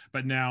idea,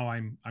 but now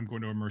I'm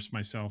going to immerse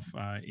myself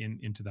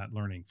into that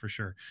learning for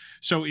sure.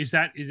 So is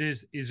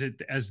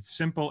it as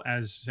simple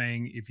as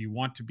saying, if you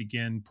want to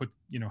begin,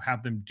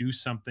 have them do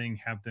something,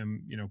 have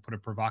them put a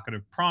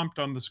provocative prompt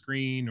on the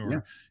screen, Yeah.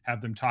 or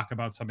have them talk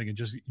about something and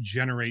just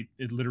generate?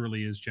 It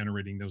literally is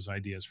generating those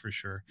ideas for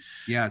sure.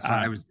 Yeah, so Uh,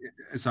 I was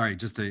sorry,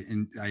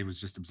 I was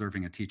just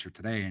observing a teacher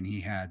today, and he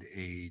had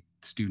a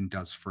student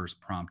does first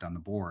prompt on the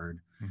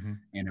board, mhm.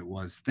 and it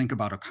was think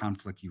about a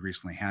conflict you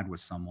recently had with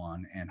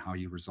someone and how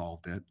you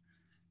resolved it.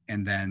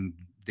 And then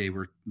they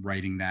were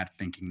writing that,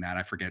 thinking that.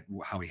 I forget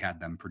how he had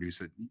them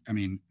produce it. I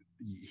mean,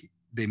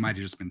 they might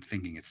have just been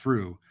thinking it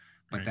through,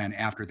 but Right. then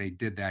after they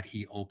did that,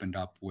 he opened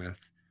up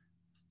with,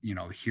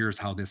 here's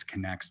how this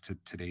connects to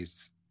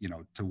today's,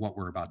 to what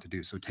we're about to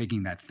do. So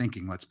taking that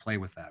thinking, let's play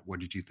with that. What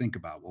did you think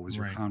about? What was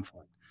your Right.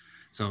 conflict?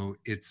 So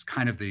it's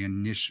kind of the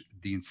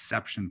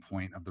inception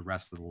point of the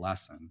rest of the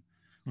lesson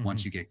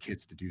once Mhm. you get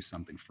kids to do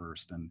something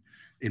first. And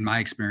in my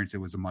experience, it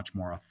was a much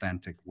more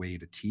authentic way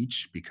to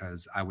teach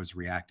because I was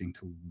reacting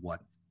to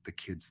what the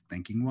kids'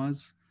 thinking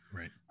was.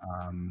 Right.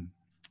 Um,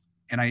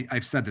 and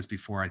I've said this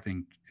before, I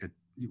think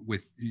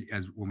with,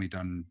 as when we've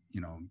done,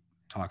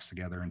 talks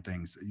together and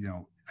things,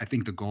 I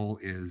think the goal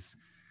is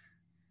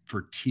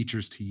for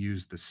teachers to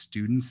use the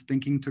students'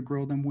 thinking to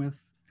grow them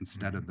with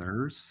instead of Mhm.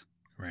 theirs,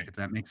 Right. if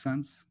that makes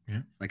sense.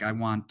 Yeah. Like I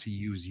want to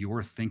use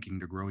your thinking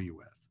to grow you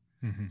with.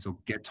 Mhm. So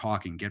get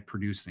talking, get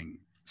producing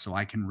so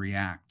I can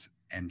react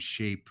and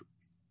shape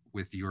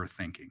with your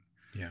thinking.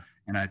 Yeah.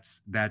 And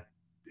that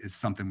is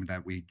something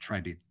that we try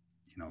to,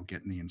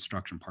 get in the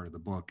instruction part of the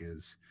book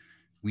is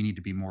we need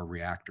to be more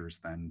reactors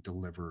than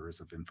deliverers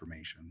of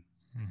information.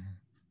 Mhm.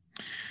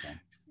 So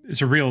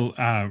It's a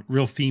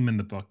real theme in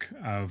the book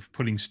of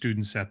putting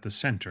students at the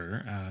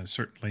center.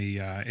 Certainly,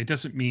 it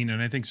doesn't mean,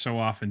 and I think so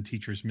often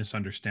teachers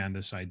misunderstand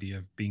this idea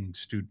of being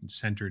student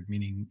centered,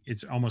 meaning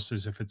it's almost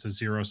as if it's a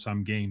zero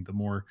sum game.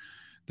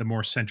 The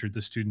more centered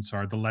the students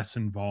are, the less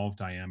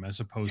involved I am, as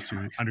opposed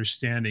to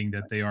understanding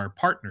that they are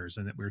partners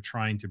and that we're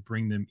trying to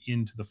bring them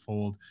into the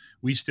fold.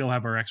 We still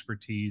have our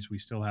expertise, we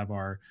still have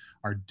our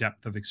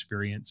depth of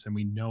experience, and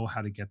we know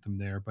how to get them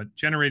there. But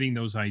generating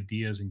those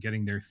ideas and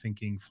getting their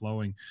thinking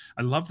flowing.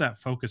 I love that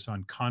focus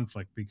on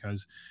conflict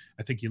because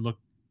I think you look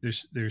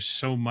there's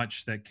so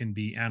much that can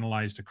be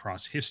analyzed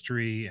across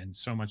history and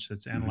so much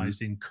that's mhm.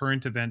 analyzed in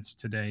current events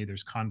today.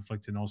 There's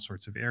conflict in all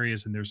sorts of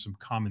areas, and there's some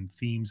common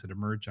themes that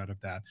emerge out of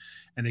that.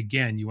 And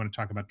again, you want to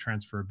talk about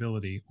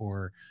transferability,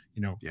 or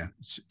Yeah.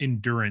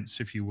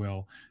 endurance, if you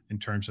will, in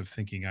terms of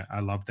thinking.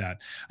 I love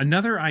that.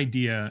 Another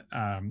idea,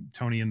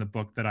 Tony, in the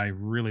book that I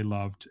really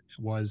loved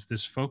was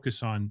this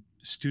focus on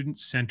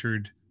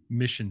student-centered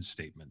mission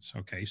statements.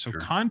 Okay, so Sure.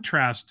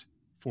 contrast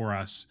for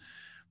us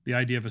the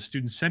idea of a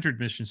student-centered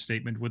mission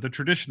statement with a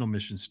traditional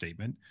mission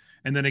statement,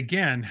 and then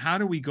again, how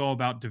do we go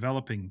about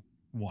developing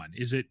one?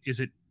 Is it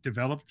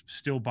developed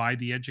still by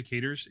the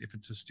educators if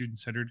it's a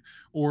student-centered,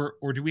 or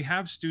do we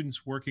have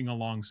students working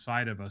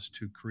alongside of us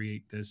to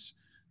create this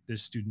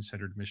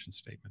student-centered mission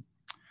statement?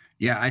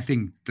 Yeah, I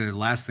think the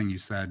last thing you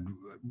said,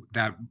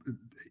 that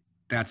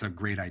that's a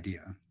great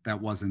idea. That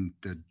wasn't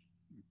the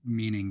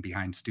meaning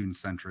behind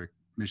student-centric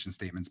mission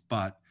statements,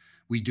 but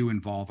we do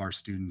involve our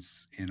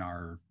students in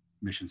our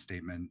mission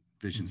statement,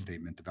 vision Mhm.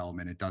 statement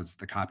development.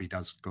 The copy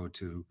does go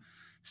to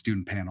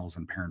student panels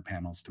and parent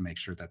panels to make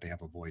sure that they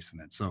have a voice in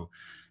it. So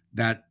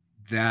that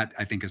that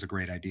I think is a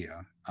great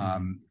idea.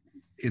 Mhm.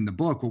 In the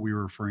book, what we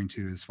were referring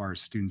to as far as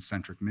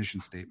student-centric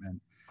mission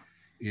statement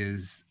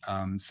is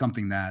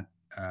something that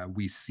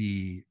we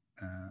see,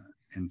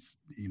 and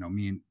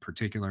me in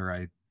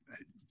particular,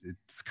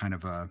 it's kind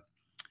of a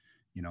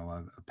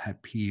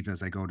pet peeve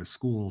as I go to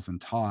schools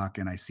and talk,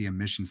 and I see a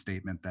mission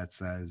statement that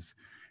says,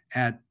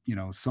 at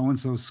so and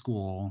so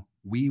school,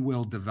 we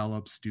will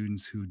develop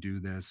students who do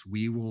this.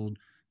 We will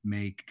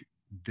make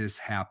this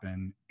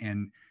happen,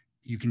 and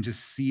you can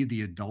just see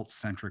the adult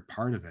centric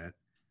part of it.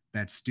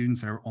 That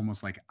students are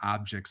almost like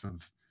objects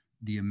of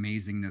the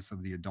amazingness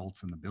of the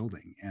adults in the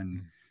building,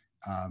 and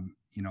Mhm.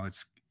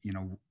 it's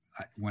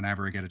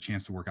whenever I get a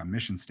chance to work on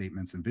mission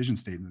statements and vision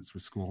statements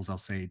with schools, I'll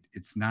say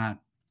it's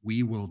not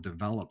we will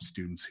develop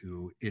students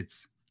who,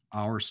 it's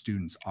our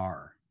students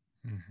are.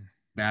 Mhm.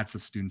 That's a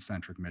student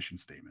centric mission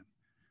statement.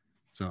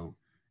 So,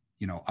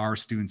 our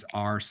students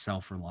are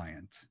self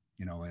reliant.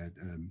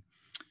 In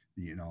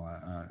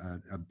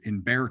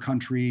bear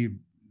country,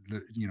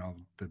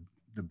 the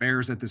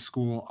bears at the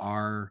school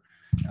are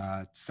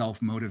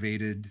self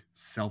motivated,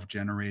 self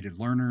generated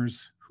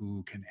learners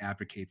who can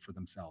advocate for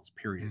themselves.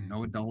 Period. Mhm.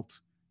 No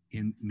adult,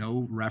 in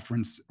no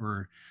reference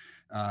or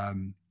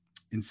um,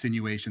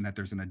 insinuation that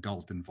there's an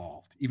adult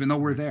involved. Even though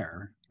we're Right.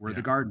 there, we're the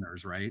Yeah.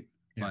 gardeners, right?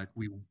 Yeah. But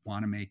we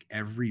want to make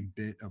every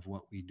bit of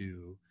what we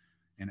do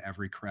in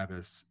every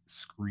crevice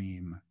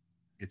scream,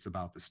 it's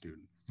about the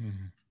student.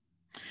 Mhm.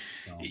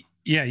 So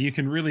Yeah, you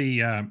can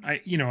really,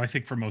 I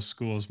think for most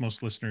schools,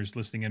 most listeners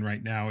listening in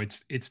right now,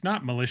 it's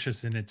not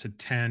malicious in its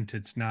intent.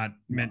 It's not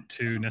no, meant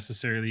to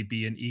necessarily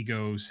be an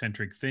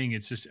egocentric thing.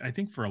 It's just, I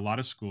think for a lot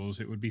of schools,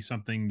 it would be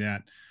something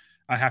that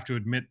I have to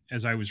admit,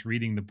 as I was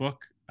reading the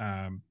book,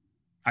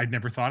 I'd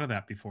never thought of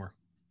that before.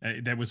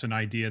 That was an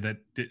idea that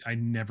I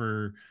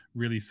never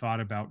really thought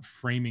about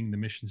framing the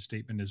mission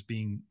statement as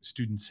being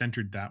student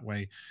centered that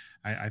way.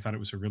 I thought it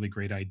was a really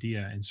great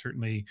idea, and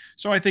certainly,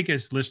 so I think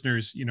as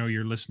listeners,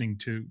 you're listening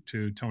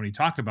to Tony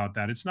talk about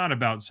that. It's not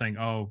about saying,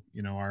 oh,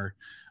 our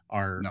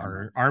no, no,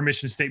 our our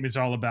mission statement is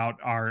all about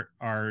our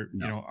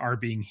no, our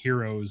being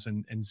heroes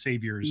and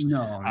saviors.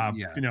 no,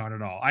 yeah. Not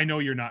at all. I know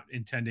you're not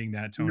intending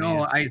that, Tony.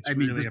 No, It's I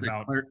mean, really just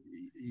about,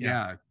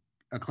 yeah, yeah,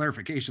 a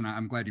clarification.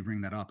 I'm glad you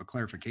bring that up. A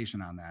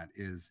clarification on that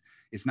is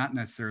it's not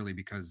necessarily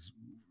because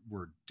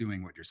we're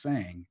doing what you're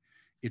saying.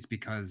 It's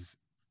because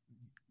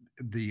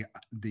the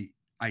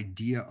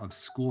idea of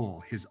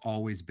school has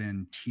always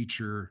been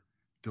teacher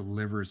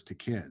delivers to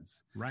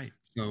kids. right.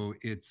 So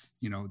it's,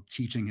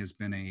 teaching has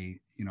been a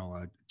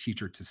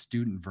teacher to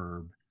student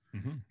verb,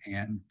 Hmm.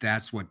 and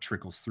that's what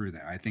trickles through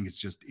there. I think it's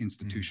just Hmm.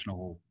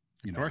 institutional,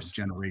 Of course.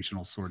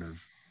 generational sort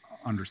of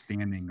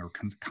understanding or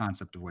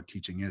concept of what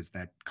teaching is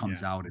that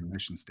comes Yeah. out in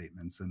mission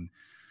statements. And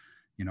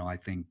I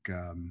think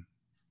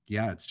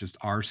yeah, it's just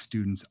our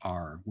students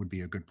are would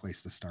be a good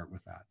place to start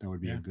with that. That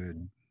would be a Yeah.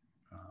 good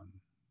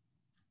um,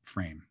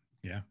 frame.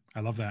 Yeah, I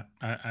love that.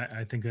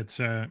 I think that's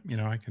I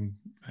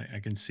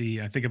can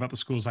see. I think about the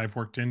schools I've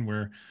worked in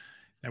where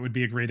that would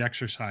be a great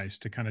exercise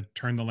to kind of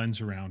turn the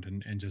lens around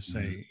and just Mhm.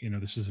 say,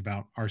 this is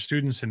about our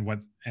students and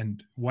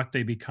what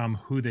they become,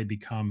 who they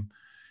become,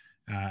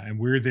 and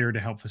we're there to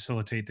help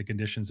facilitate the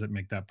conditions that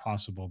make that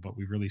possible. But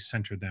we really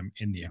center them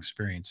in the Yeah.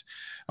 experience.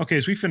 Okay,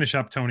 as we finish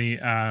up, Tony,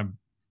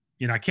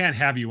 I can't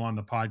have you on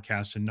the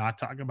podcast and not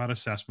talk about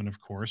assessment, of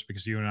course,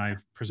 because you and I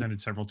have presented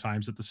several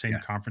times at the same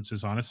Yeah.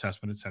 conferences on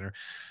assessment, et cetera.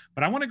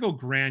 But I want to go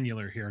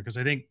granular here because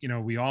I think,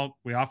 we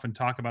often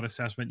talk about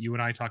assessment. You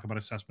and I talk about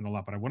assessment a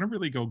lot, but I want to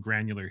really go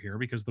granular here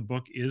because the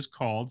book is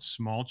called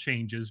Small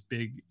Changes,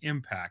 Big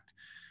Impact.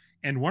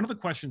 And one of the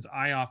questions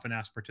I often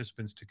ask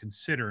participants to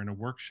consider in a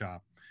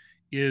workshop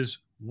is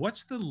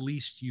what's the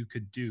least you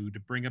could do to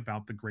bring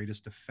about the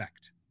greatest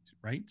effect?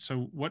 Right.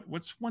 So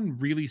what's one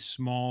really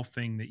small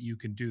thing that you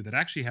can do that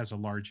actually has a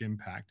large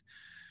impact?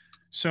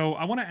 So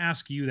I want to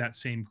ask you that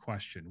same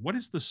question. What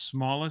is the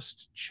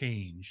smallest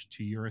change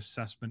to your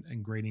assessment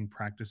and grading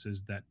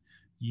practices that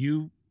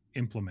you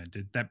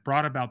implemented that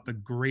brought about the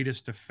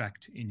greatest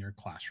effect in your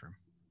classroom?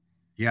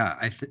 Yeah,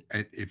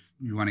 if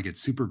you want to get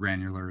super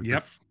granular,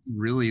 Yep.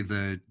 really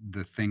the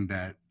thing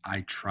that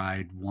I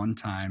tried one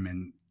time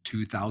in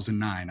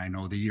 2009, I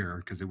know the year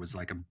because it was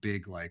like a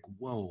big like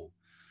whoa.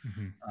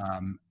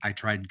 Hmm. I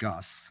tried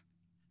Gus,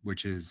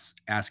 which is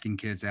asking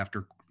kids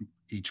after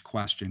each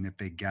question if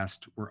they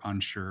guessed, were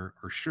unsure,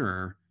 or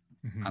sure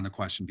Hmm. on the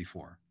question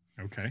before.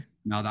 Okay.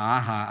 Now, the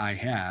aha I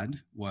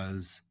had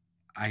was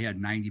I had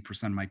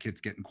 90% of my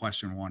kids getting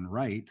question one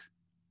right.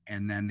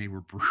 And then they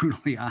were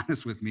brutally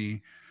honest with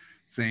me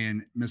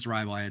saying, Mr.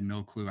 Rival, I had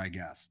no clue I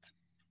guessed.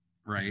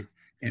 Yeah. Right.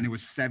 And Yeah. it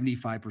was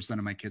 75%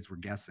 of my kids were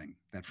guessing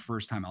that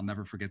first time. I'll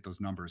never forget those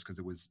numbers because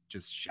it was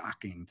just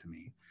shocking to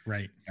me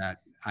Right.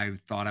 that I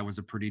thought I was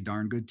a pretty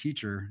darn good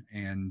teacher.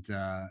 And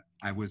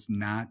I was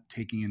not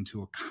taking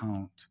into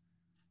account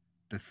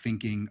the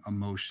thinking,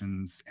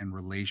 emotions, and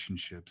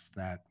relationships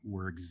that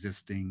were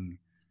existing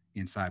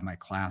inside my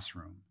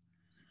classroom.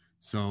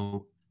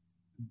 So,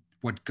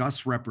 what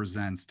Gus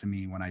represents to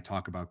me when I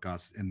talk about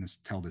Gus in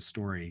tell this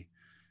story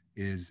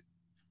is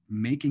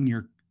making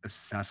your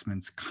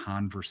assessments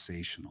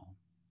conversational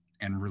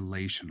and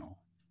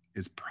relational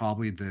is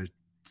probably the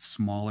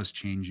smallest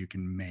change you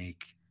can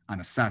make on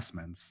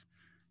assessments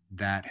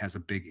that has a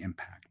big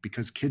impact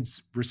because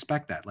kids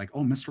respect that. Like,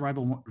 oh, Mr.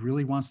 Rival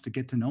really wants to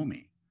get to know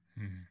me.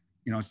 Mhm.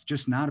 It's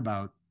just not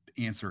about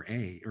answer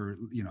A or,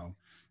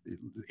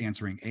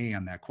 answering A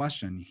on that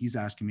question. He's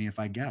asking me if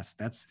I guessed.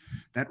 That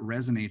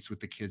resonates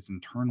with the kids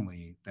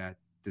internally that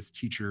this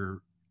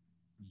teacher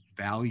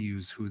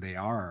values who they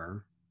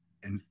are.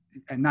 And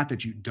not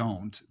that you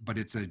don't, but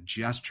it's a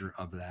gesture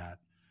of that,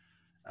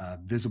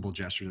 visible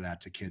gesture of that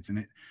to kids.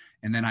 And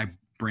then I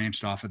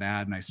branched off of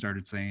that and I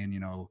started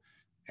saying,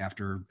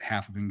 after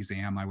half of an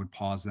exam, I would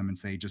pause them and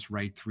say, just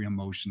write 3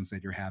 emotions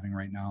that you're having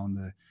right now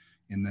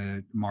in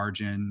the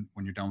margin.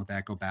 When you're done with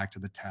that, go back to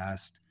the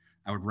test.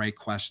 I would write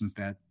questions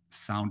that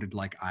sounded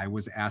like I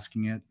was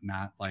asking it,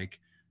 not like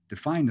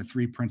define the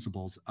 3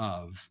 principles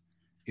of.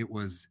 It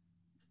was,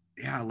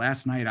 yeah,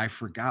 last night I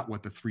forgot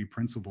what the 3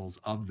 principles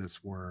of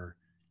this were.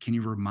 Can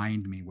you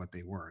remind me what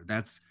they were?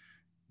 That's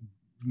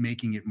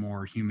making it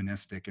more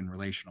humanistic and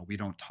relational. We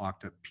don't talk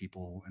to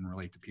people and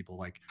relate to people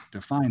like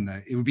define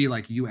that. It would be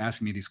like you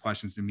asking me these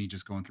questions to me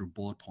just going through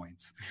bullet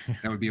points.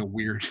 That would be a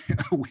weird,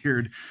 a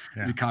weird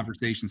Yeah.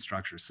 conversation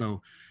structure.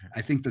 So Yeah.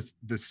 I think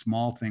the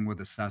small thing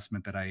with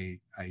assessment that I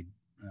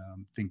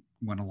think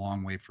went a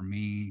long way for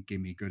me,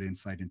 gave me good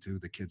insight into who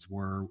the kids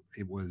were.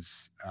 It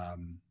was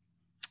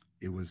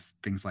it was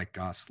things like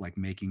Gus, like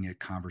making it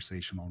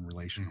conversational and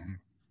relational. Mhm.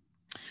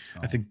 So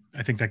I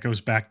think that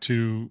goes back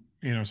to,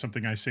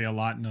 something I say a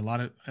lot, and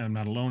I'm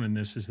not alone in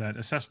this, is that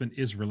assessment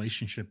is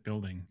relationship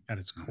building at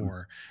its mhm,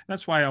 core.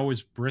 That's why I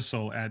always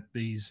bristle at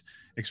these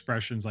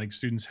expressions like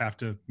students have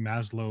to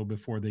Maslow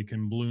before they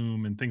can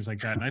bloom and things like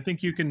that. And I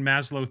think you can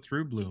Maslow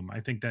through bloom. I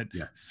think that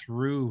yeah,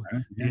 through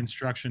the yeah,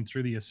 instruction,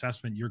 through the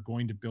assessment, you're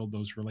going to build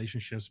those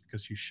relationships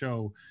because you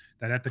show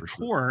that for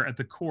sure. at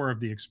the core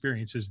of the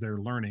experience is their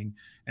learning,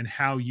 and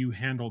how you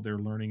handle their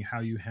learning, how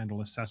you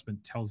handle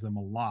assessment tells them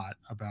a lot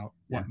about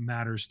Yeah, what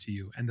matters to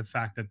you and the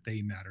fact that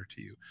they matter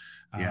to you.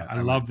 yeah, I I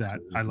would love that.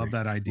 totally I love agree.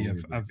 that idea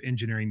Totally agree. of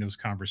engineering those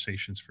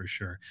conversations for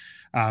sure.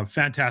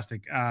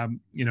 Fantastic.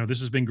 This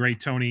has been great,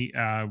 Tony.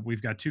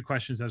 We've got two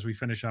questions as we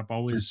finish up, Sure.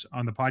 always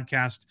on the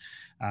podcast.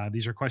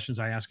 These are questions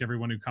I ask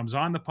everyone who comes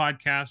on the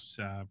podcast.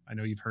 I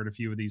know you've heard a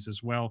few of these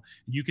as well.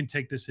 You can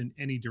take this in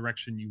any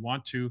direction you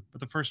want to, but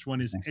the first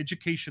one is, Okay.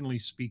 educationally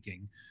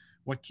speaking,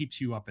 what keeps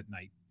you up at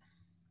night?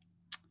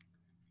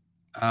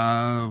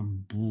 Uh,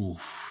 ooh,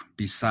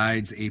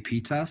 Besides AP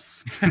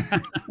tests,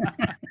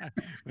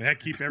 That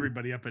keep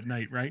everybody up at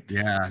night, right?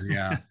 yeah,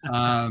 yeah.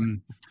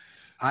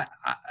 I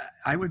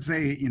I would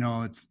say,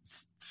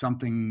 it's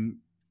something.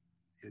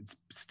 It's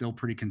still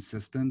pretty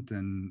consistent,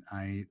 and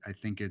I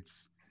think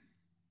it's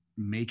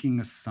making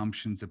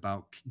assumptions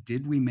about.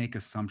 Did we make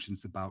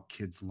assumptions about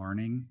kids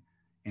learning,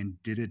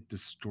 and did it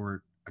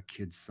distort a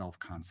kid's self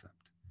concept?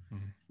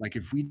 Mhm. Like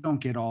if we don't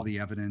get all the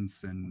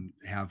evidence and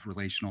have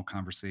relational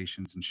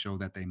conversations and show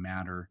that they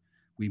matter,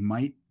 we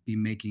might be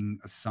making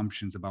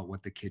assumptions about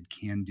what the kid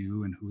can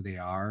do and who they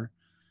are,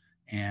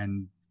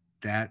 and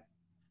that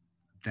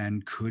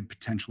then could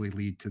potentially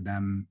lead to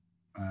them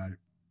uh,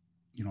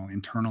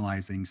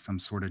 internalizing some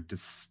sort of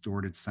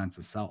distorted sense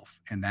of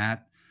self. And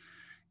that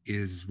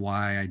is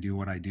why I do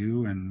what I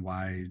do, and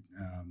why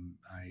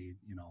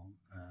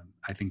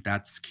I think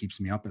that's keeps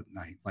me up at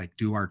night. Like,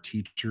 do our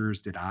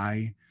teachers, did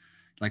I,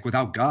 like,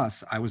 without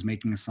Gus, I was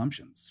making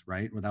assumptions,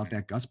 right? Without Right.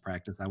 that Gus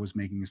practice, I was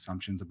making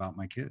assumptions about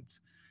my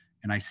kids.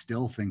 And I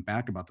still think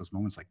back about those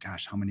moments like,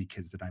 gosh, how many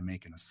kids did I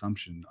make an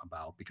assumption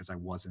about because I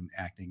wasn't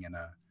acting in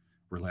a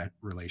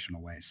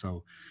relational way?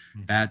 So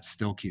Mhm. that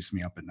still keeps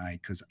me up at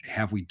night, because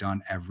have we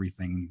done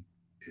everything?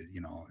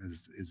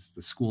 Is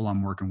the school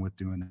I'm working with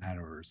doing that,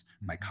 or is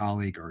my Mhm.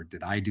 colleague, or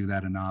did I do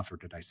that enough, or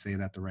did I say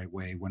that the right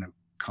way when it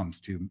comes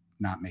to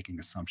not making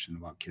assumption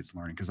about kids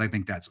learning? Because I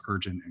think that's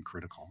urgent and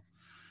critical.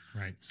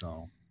 Right.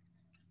 So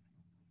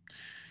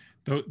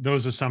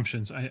Those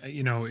assumptions,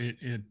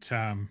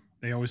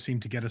 they always seem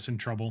to get us in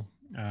trouble.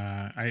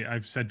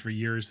 I've said for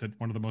years that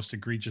one of the most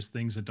egregious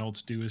things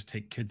adults do is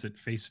take kids at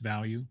face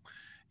value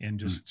and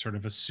mm, just sort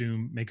of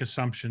make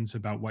assumptions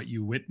about what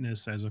you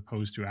witness as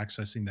opposed to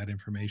accessing that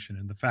information.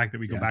 And the fact that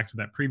we go yeah, back to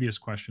that previous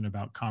question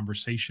about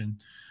conversation,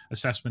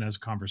 assessment as a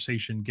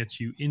conversation gets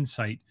you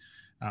insight,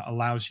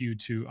 allows you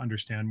to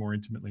understand more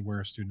intimately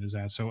where a student is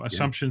at. So yeah.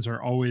 assumptions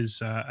are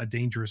always a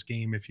dangerous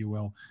game, if you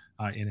will,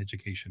 in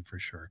education for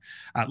sure.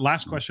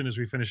 Last Mm. question as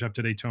we finish up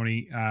today,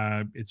 Tony.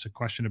 It's a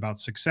question about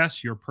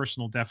success, your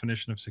personal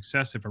definition of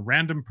success. If a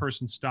random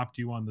person stopped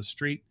you on the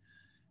street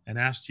and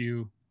asked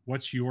you,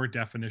 what's your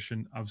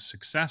definition of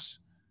success?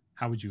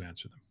 How would you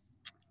answer them?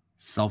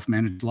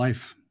 Self-managed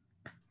life,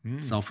 Mm,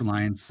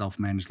 self-reliance,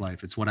 self-managed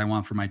life. It's what I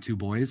want for my two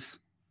boys.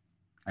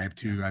 yeah. I have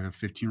a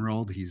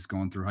 15-year-old. He's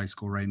going through high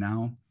school right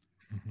now.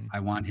 Hmm. I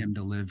want him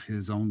to live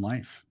his own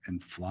life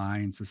and fly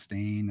and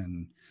sustain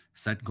and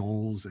set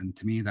goals. And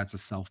to me, that's a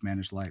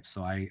self-managed life.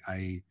 So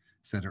I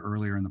said it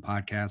earlier in the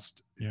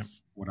podcast. Yeah.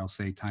 It's what I'll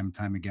say time and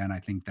time again. I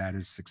think that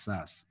is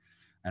success.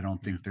 I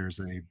don't Yeah. think there's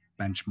a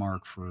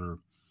benchmark for,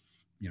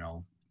 you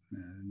know,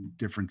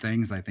 different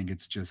things. I think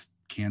it's just,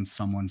 can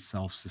someone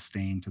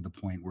self-sustain to the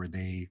point where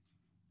they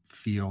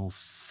feel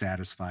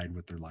satisfied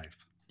with their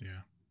life?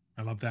 Yeah.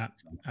 I love that.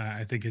 So,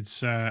 I think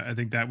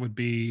that would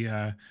be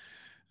a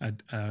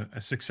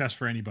success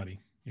for anybody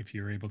if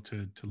you're able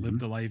to live mhm,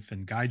 the life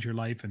and guide your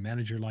life and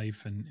manage your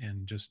life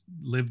and just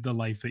live the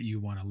life that you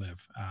want to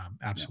live. yeah.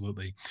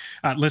 Absolutely.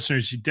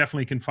 Listeners, you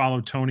definitely can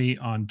follow Tony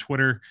on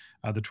Twitter.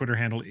 The Twitter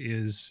handle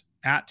is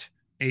at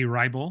a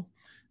Ribel,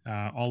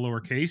 all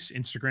lowercase.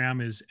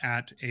 Instagram is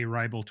at a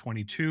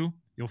Ribel22.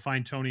 You'll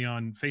find Tony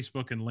on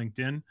Facebook and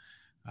LinkedIn.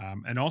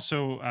 And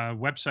also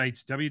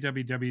websites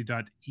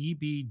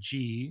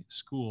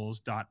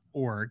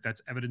www.ebgschools.org.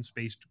 That's evidence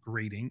based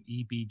grading,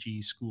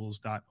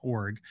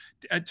 ebgschools.org.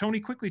 Tony,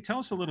 quickly tell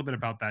us a little bit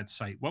about that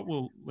site. What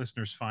will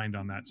listeners find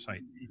on that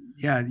site?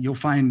 Yeah, you'll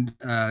find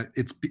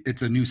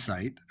it's a new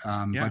site,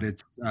 but Yeah,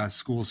 it's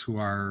schools who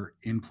are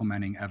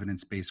implementing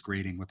evidence-based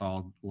grading with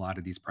a lot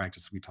of these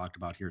practices we talked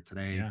about here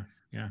today. yeah,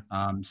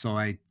 yeah. So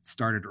I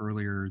started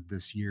earlier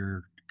this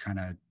year, kind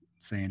of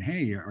saying,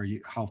 "Hey,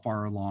 how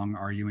far along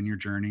are you in your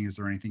journey? Is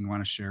there anything you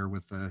want to share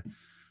with the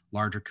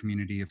larger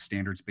community of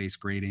standards-based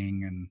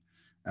grading and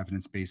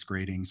evidence-based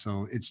grading?"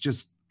 So it's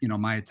just,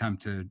 my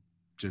attempt to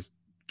just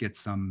get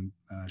some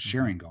Hmm.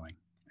 sharing going,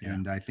 Yeah,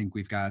 and I think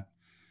we've got,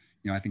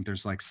 I think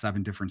there's like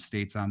 7 different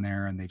states on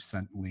there, and they've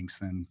sent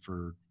links in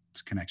for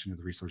connection to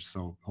the resource.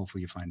 So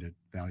hopefully you find it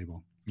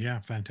valuable.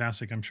 Yeah,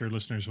 fantastic. I'm sure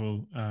listeners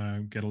will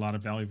get a lot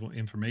of valuable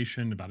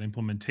information about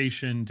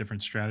implementation,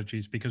 different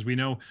strategies, because we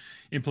know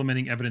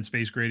implementing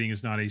evidence-based grading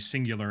is not a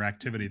singular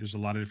activity. There's a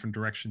lot of different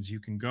directions you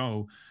can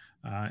go,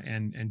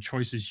 and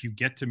choices you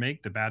get to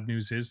make. The bad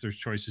news is there's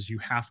choices you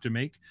have to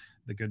make.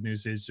 The good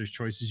news is there's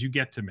choices you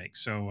get to make.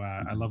 So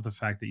I love the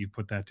fact that you've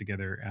put that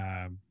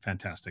together.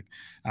 Fantastic.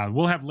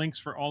 We'll have links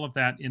for all of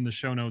that in the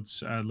show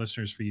notes,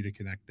 listeners, for you to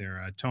connect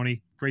there.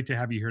 Tony, great to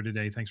have you here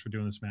today. Thanks for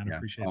doing this, man. I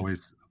appreciate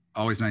it.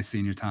 Always nice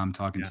seeing you, Tom,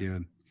 talking to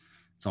you.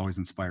 It's always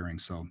inspiring.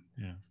 So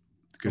yeah,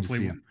 good to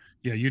see you.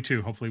 Yeah, you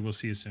too. Hopefully we'll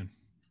see you soon.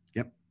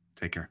 Yep.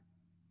 Take care.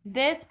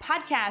 This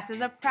podcast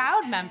is a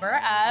proud member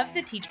of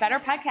the Teach Better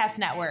Podcast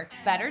Network.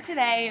 Better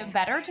today,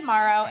 better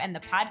tomorrow, and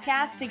the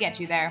podcast to get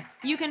you there.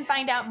 You can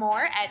find out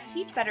more at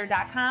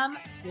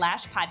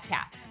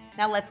teachbetter.com/podcasts.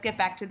 Now let's get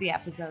back to the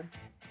episode.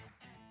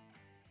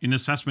 In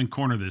Assessment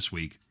Corner this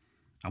week,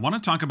 I want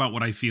to talk about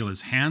what I feel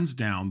is hands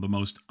down the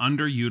most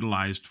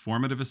underutilized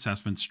formative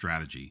assessment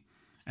strategy,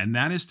 and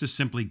that is to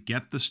simply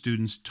get the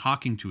students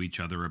talking to each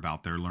other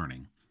about their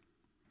learning.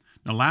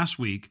 Now, last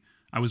week,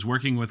 I was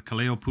working with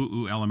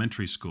Kaleopu'u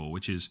Elementary School,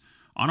 which is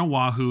on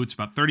Oahu. It's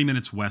about 30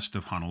 minutes west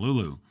of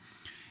Honolulu.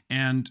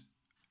 And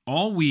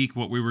all week,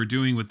 what we were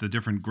doing with the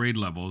different grade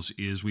levels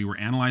is we were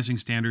analyzing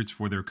standards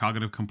for their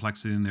cognitive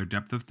complexity and their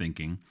depth of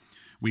thinking.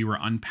 We were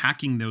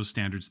unpacking those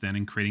standards then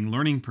and creating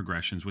learning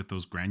progressions with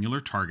those granular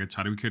targets.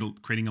 How do we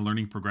creating a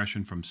learning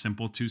progression from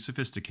simple to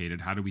sophisticated?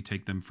 How do we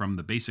take them from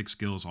the basic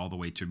skills all the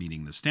way to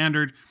meeting the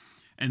standard?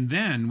 And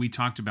then we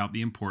talked about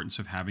the importance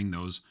of having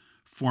those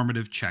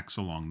formative checks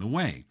along the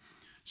way.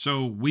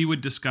 So we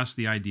would discuss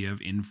the idea of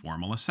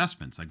informal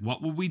assessments. Like,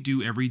 what will we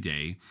do every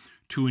day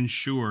to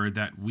ensure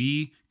that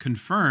we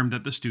confirm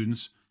that the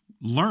students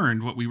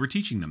learned what we were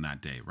teaching them that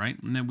day, right?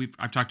 And then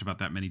I've talked about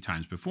that many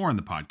times before in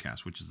the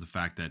podcast, which is the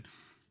fact that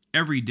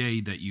every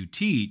day that you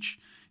teach,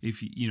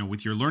 if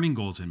with your learning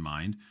goals in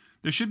mind,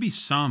 there should be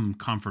some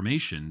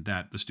confirmation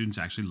that the students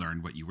actually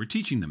learned what you were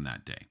teaching them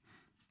that day.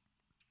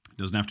 It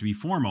doesn't have to be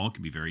formal, it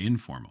can be very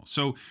informal.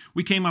 So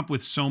we came up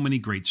with so many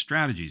great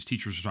strategies.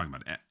 Teachers were talking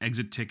about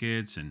exit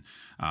tickets and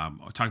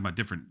talking about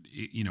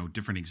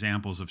different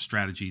examples of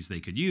strategies they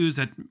could use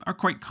that are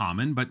quite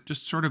common, but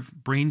just sort of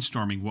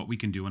brainstorming what we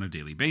can do on a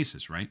daily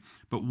basis, right?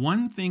 But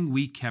one thing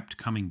we kept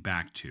coming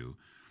back to,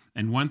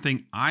 and one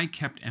thing I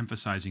kept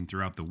emphasizing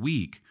throughout the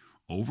week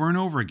over and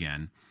over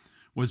again,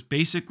 was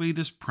basically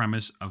this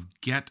premise of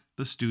get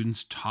the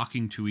students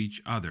talking to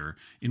each other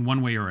in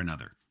one way or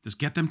another. Just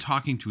get them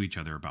talking to each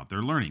other about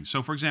their learning.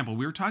 So, for example,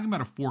 we were talking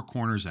about a four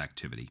corners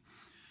activity.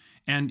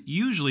 And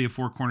usually a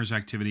four corners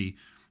activity,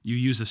 you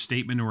use a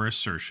statement or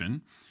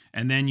assertion,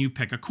 and then you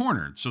pick a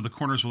corner. So the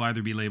corners will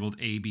either be labeled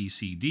A, B,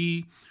 C,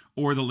 D,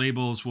 or the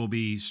labels will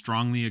be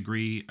strongly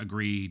agree,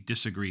 agree,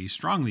 disagree,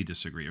 strongly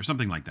disagree, or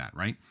something like that,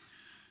 right?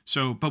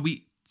 So, but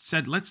we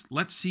said,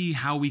 let's see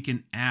how we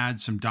can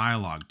add some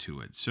dialogue to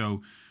it.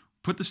 So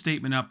put the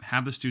statement up,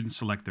 have the students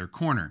select their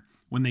corner.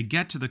 When they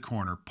get to the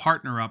corner,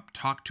 partner up,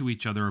 talk to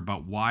each other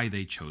about why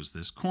they chose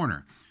this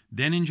corner.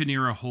 Then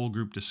engineer a whole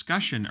group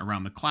discussion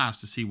around the class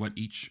to see what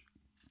each,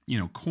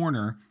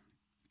 corner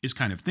is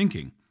kind of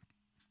thinking.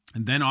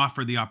 And then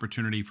offer the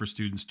opportunity for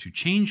students to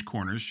change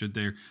corners should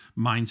their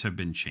minds have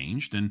been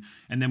changed. And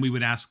then we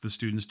would ask the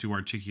students to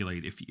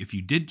articulate, if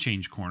you did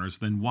change corners,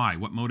 then why?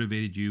 What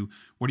motivated you?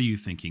 What are you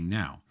thinking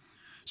now?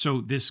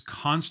 So this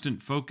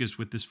constant focus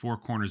with this four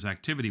corners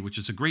activity, which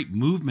is a great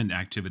movement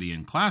activity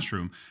in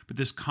classroom, but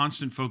this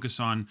constant focus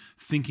on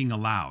thinking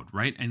aloud,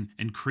 right?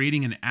 And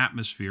creating an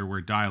atmosphere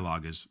where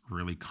dialogue is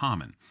really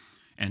common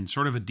and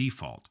sort of a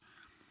default.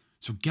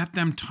 So get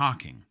them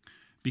talking,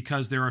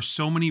 because there are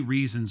so many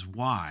reasons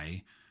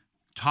why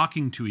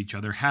talking to each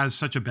other has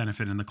such a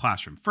benefit in the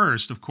classroom.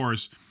 First, of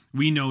course,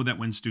 we know that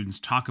when students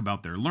talk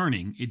about their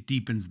learning, it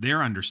deepens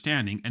their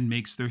understanding and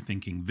makes their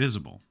thinking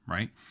visible,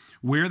 right?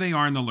 Where they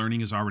are in the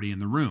learning is already in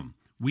the room.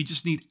 We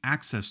just need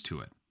access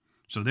to it.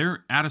 So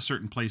they're at a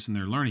certain place in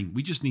their learning.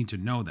 We just need to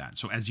know that.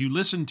 So as you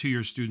listen to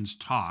your students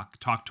talk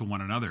to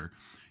one another,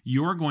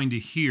 you're going to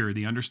hear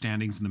the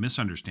understandings and the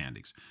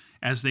misunderstandings.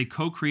 As they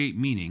co-create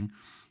meaning,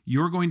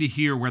 you're going to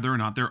hear whether or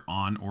not they're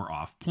on or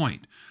off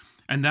point.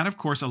 And that, of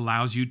course,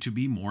 allows you to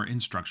be more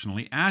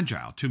instructionally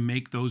agile, to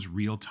make those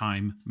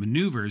real-time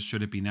maneuvers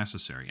should it be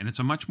necessary. And it's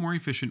a much more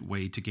efficient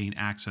way to gain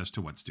access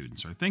to what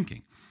students are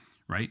thinking,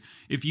 right?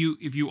 If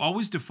you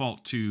always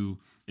default to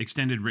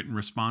extended written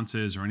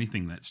responses or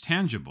anything that's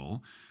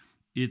tangible,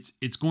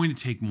 it's going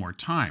to take more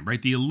time,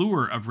 right? The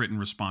allure of written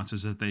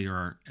responses is that they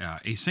are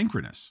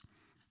asynchronous,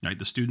 right?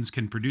 The students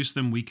can produce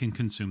them, we can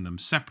consume them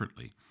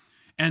separately.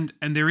 And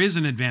there is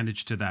an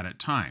advantage to that at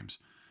times.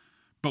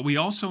 But we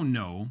also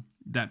know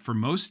that for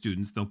most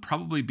students, they'll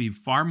probably be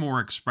far more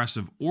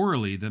expressive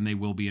orally than they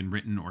will be in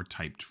written or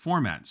typed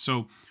format.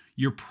 So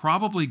you're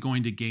probably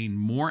going to gain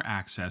more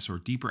access or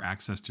deeper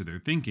access to their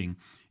thinking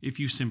if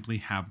you simply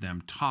have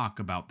them talk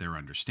about their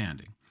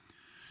understanding.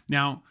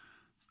 Now,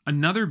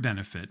 another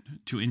benefit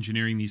to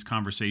engineering these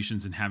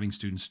conversations and having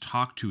students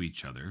talk to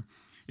each other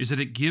is that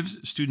it gives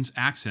students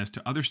access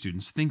to other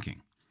students'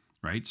 thinking,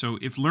 right? So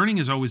if learning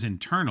is always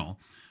internal,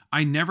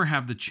 I never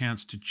have the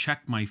chance to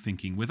check my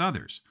thinking with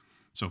others.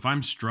 So if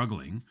I'm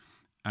struggling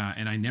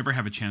and I never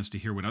have a chance to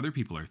hear what other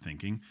people are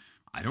thinking,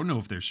 I don't know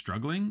if they're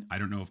struggling. I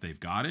don't know if they've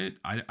got it.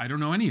 I don't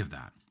know any of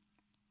that.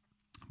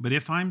 But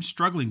if I'm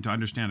struggling to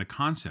understand a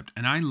concept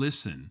and I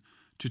listen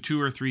to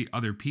 2 or 3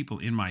 other people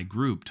in my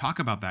group talk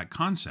about that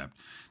concept,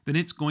 then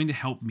it's going to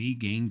help me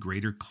gain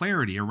greater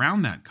clarity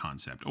around that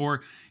concept.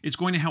 Or it's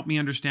going to help me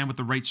understand what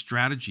the right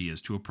strategy is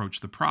to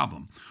approach the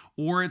problem.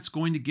 Or it's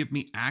going to give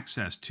me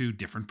access to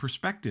different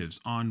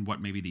perspectives on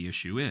what maybe the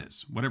issue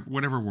is,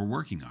 whatever we're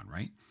working on,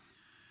 right?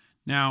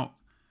 Now,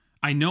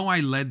 I know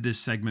I led this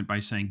segment by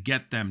saying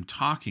get them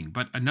talking,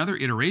 but another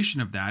iteration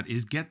of that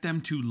is get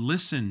them to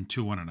listen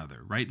to one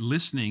another, right?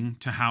 Listening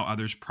to how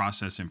others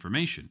process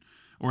information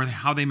or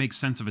how they make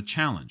sense of a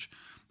challenge.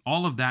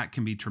 All of that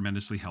can be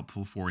tremendously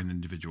helpful for an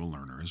individual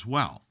learner as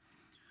well.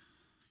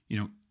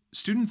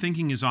 Student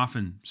thinking is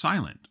often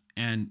silent,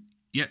 and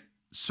yet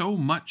so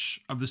much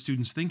of the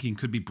student's thinking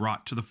could be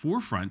brought to the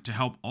forefront to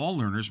help all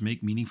learners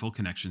make meaningful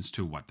connections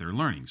to what they're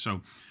learning.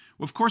 So,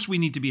 of course, we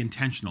need to be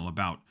intentional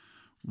about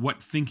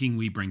what thinking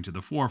we bring to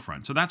the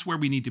forefront. So that's where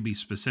we need to be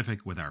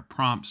specific with our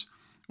prompts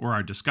or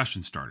our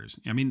discussion starters.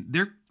 I mean,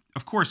 there,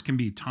 of course, can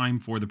be time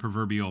for the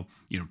proverbial,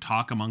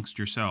 talk amongst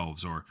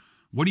yourselves, or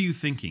what are you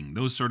thinking?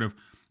 Those sort of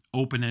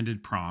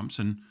open-ended prompts.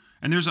 And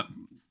there's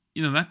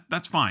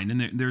that's fine.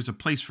 And there's a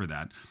place for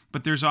that.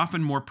 But there's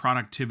often more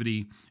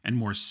productivity and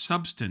more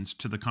substance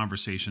to the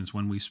conversations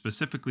when we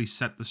specifically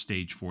set the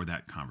stage for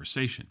that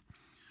conversation.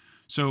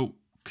 So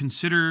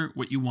consider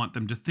what you want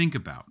them to think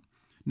about.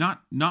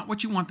 Not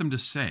what you want them to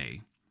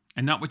say,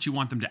 and not what you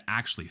want them to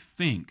actually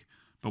think,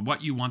 but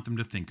what you want them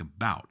to think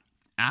about.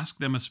 Ask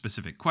them a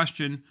specific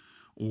question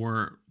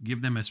or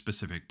give them a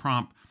specific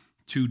prompt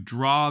to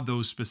draw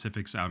those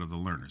specifics out of the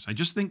learners. I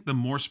just think the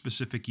more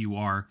specific you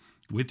are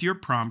with your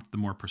prompt, the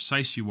more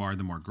precise you are,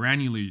 the more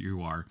granular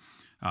you are,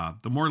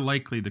 the more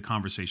likely the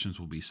conversations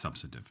will be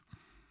substantive.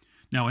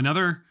 Now,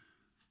 another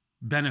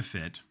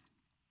benefit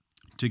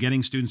to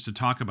getting students to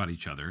talk about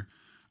each other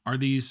are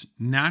these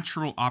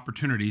natural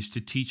opportunities to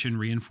teach and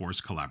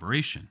reinforce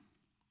collaboration.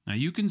 Now,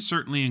 you can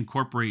certainly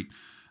incorporate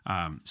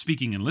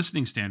speaking and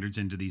listening standards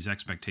into these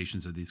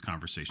expectations of these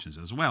conversations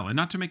as well, and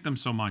not to make them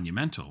so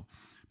monumental,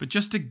 but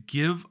just to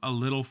give a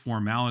little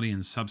formality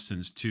and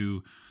substance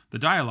to the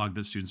dialogue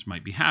that students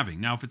might be having.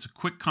 Now, if it's a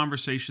quick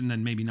conversation,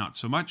 then maybe not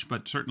so much,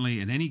 but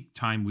certainly at any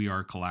time we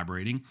are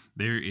collaborating,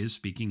 there is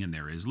speaking and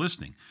there is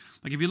listening.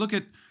 Like if you look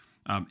at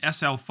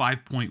SL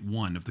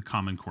 5.1 of the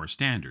Common Core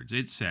Standards,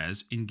 it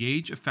says,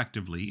 engage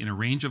effectively in a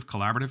range of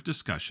collaborative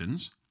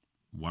discussions,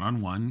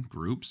 one-on-one,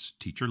 groups,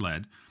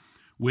 teacher-led,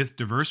 with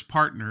diverse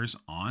partners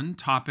on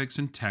topics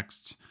and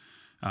texts,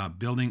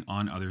 building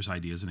on others'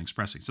 ideas and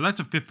expressing. So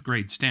that's a 5th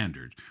grade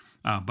standard,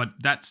 but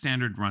that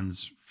standard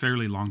runs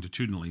fairly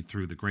longitudinally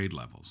through the grade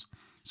levels.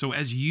 So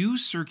as you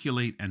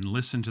circulate and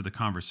listen to the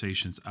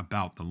conversations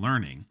about the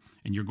learning,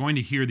 and you're going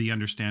to hear the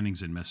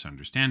understandings and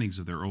misunderstandings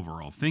of their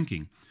overall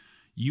thinking,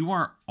 you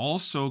are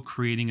also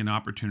creating an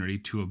opportunity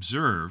to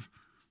observe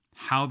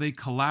how they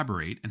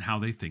collaborate and how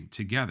they think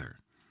together.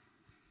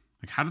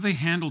 Like, how do they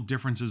handle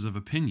differences of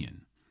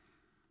opinion?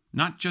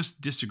 Not just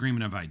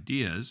disagreement of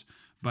ideas,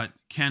 but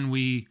can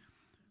we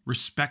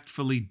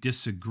respectfully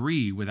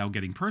disagree without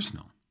getting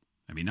personal?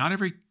 I mean, not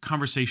every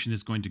conversation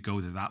is going to go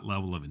to that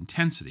level of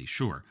intensity,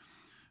 sure,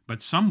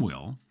 but some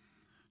will.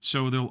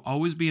 So there'll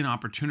always be an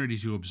opportunity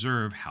to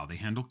observe how they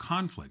handle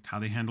conflict, how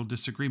they handle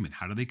disagreement,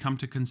 how do they come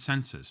to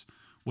consensus,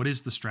 what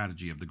is the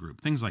strategy of the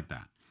group, things like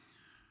that.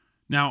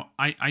 Now,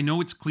 I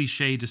know it's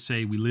cliche to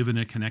say we live in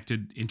a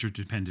connected,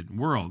 interdependent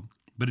world,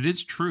 but it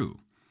is true.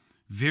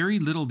 Very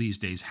little these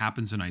days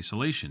happens in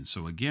isolation.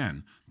 So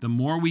again, the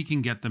more we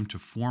can get them to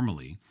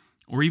formally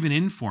or even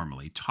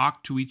informally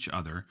talk to each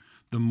other,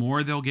 the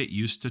more they'll get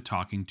used to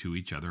talking to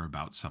each other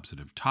about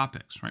substantive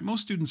topics, right?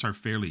 Most students are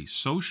fairly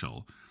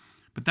social,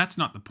 but that's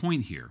not the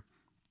point here.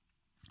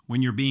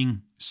 When you're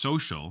being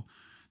social,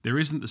 there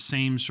isn't the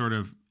same sort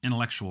of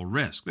intellectual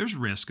risk. There's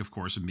risk, of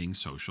course, in being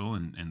social,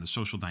 and the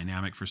social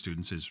dynamic for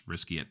students is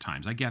risky at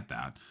times. I get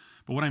that.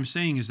 But what I'm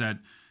saying is that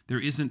there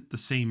isn't the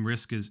same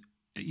risk as,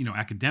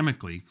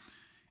 academically,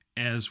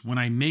 as when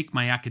I make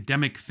my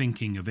academic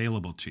thinking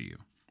available to you,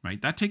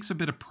 right? That takes a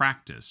bit of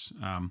practice,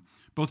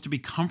 both to be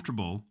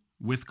comfortable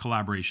with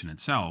collaboration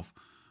itself,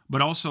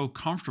 but also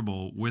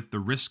comfortable with the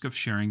risk of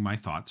sharing my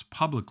thoughts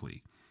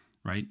publicly,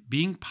 right?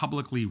 Being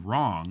publicly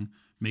wrong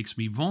makes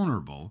me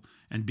vulnerable,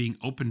 and being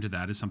open to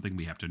that is something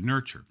we have to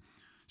nurture.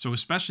 So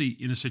especially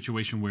in a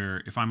situation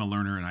where if I'm a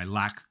learner and I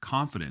lack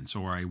confidence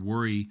or I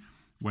worry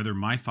whether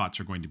my thoughts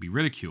are going to be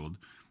ridiculed,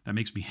 that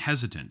makes me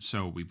hesitant.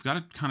 So we've got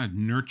to kind of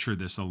nurture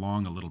this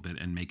along a little bit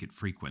and make it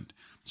frequent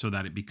so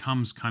that it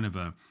becomes kind of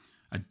a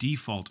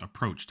default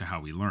approach to how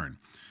we learn.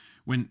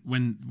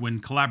 When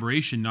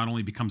collaboration not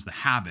only becomes the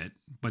habit,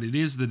 but it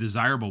is the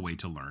desirable way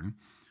to learn,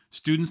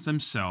 students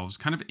themselves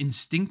kind of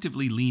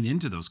instinctively lean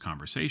into those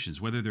conversations,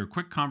 whether they're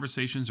quick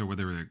conversations or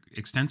whether they're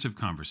extensive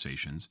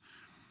conversations,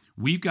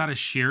 We've got a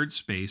shared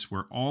space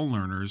where all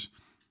learners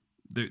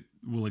that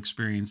will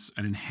experience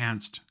an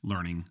enhanced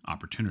learning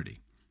opportunity.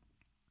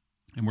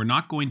 And we're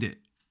not going to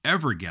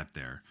ever get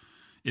there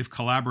if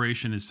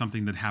collaboration is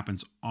something that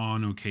happens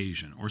on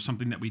occasion or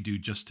something that we do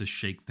just to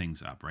shake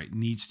things up, right? It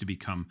needs to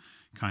become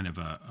kind of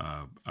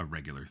a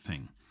regular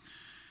thing.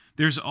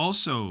 There's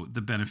also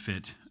the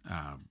benefit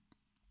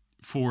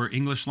for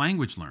English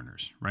language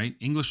learners, right?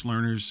 English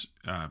learners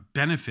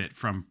benefit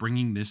from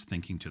bringing this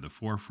thinking to the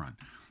forefront.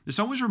 This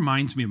always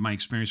reminds me of my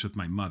experience with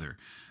my mother.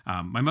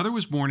 My mother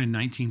was born in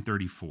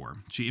 1934.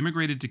 She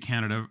immigrated to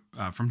Canada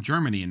from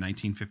Germany in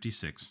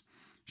 1956.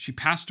 She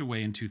passed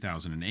away in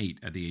 2008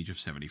 at the age of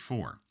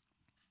 74.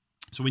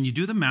 So when you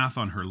do the math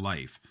on her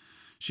life,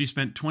 she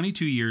spent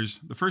 22 years,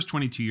 the first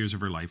 22 years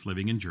of her life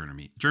living in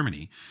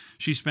Germany.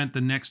 She spent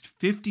the next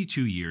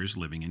 52 years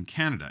living in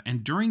Canada.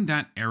 And during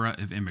that era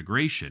of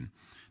immigration,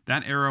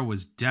 that era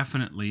was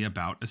definitely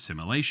about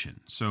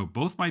assimilation. So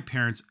both my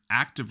parents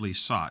actively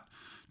sought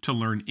to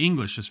learn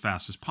English as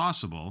fast as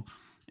possible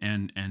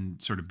and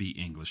sort of be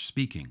English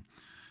speaking.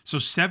 So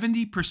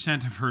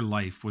 70% of her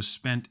life was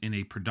spent in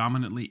a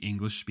predominantly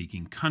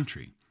English-speaking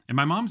country. And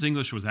my mom's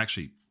English was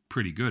actually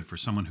pretty good for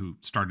someone who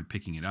started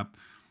picking it up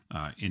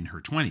in her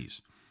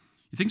 20s.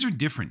 Things are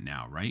different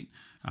now, right?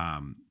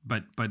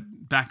 But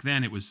back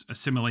then it was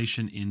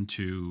assimilation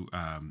into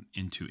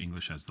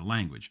English as the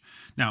language.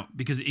 Now,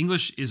 because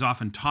English is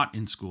often taught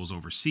in schools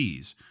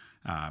overseas,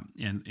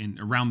 and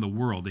around the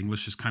world,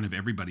 English is kind of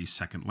everybody's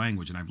second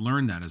language. And I've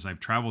learned that as I've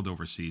traveled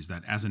overseas,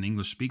 that as an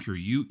English speaker,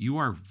 you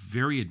are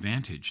very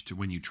advantaged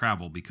when you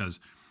travel because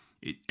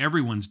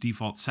everyone's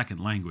default second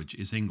language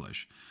is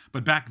English.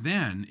 But back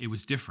then, it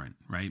was different,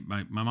 right?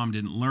 My mom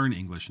didn't learn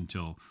English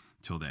until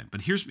then.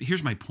 But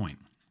here's my point.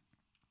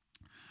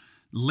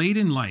 Late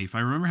in life, I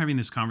remember having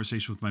this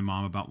conversation with my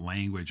mom about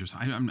language.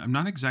 I'm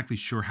not exactly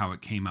sure how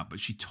it came up,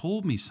 but she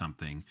told me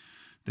something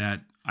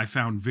that I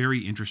found very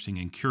interesting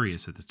and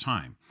curious at the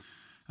time.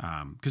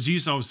 Because she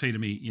used to always say to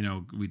me,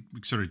 we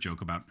sort of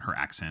joke about her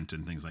accent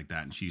and things like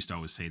that. And she used to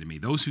always say to me,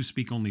 those who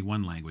speak only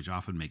one language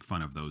often make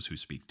fun of those who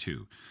speak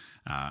two.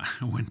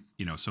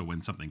 So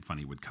when something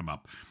funny would come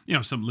up,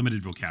 some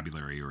limited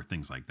vocabulary or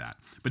things like that.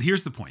 But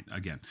here's the point.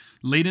 Again,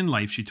 late in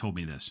life, she told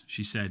me this.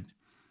 She said,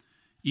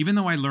 even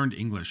though I learned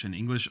English and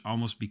English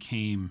almost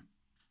became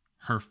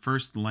her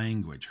first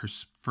language, her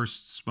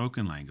first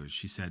spoken language,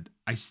 she said,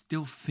 I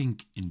still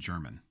think in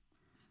German.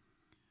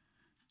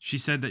 She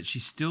said that she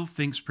still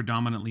thinks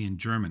predominantly in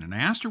German. And I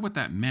asked her what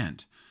that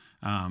meant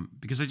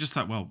because I just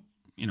thought, well,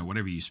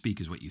 whatever you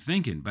speak is what you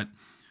think in. But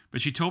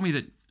she told me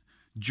that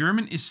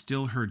German is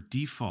still her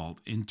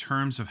default in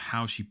terms of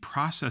how she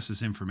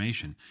processes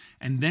information.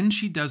 And then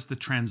she does the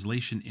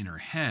translation in her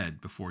head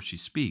before she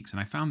speaks. And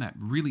I found that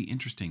really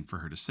interesting for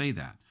her to say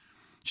that.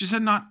 She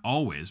said not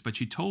always, but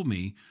she told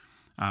me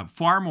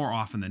far more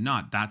often than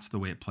not, that's the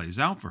way it plays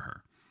out for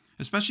her,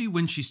 especially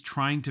when she's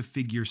trying to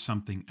figure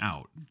something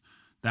out.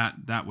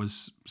 That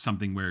was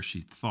something where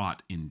she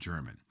thought in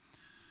German.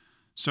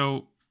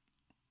 So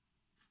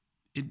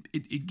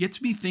it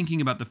gets me thinking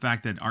about the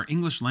fact that our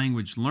English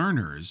language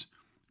learners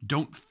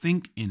don't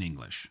think in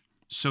English.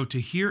 So to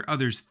hear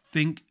others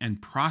think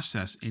and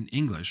process in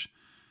English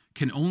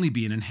can only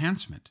be an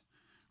enhancement,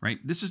 right?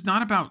 This is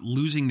not about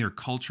losing their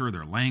culture,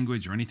 their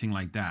language, or anything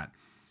like that.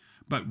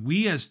 But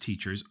we as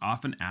teachers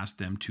often ask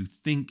them to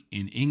think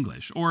in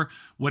English or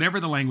whatever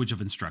the language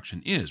of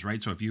instruction is,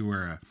 right? So if you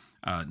were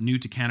new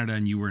to Canada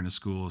and you were in a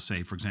school,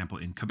 say, for example,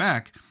 in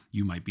Quebec,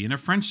 you might be in a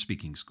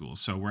French-speaking school.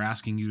 So we're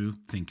asking you to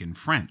think in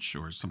French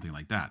or something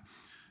like that.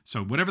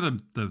 So whatever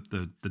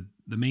the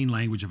main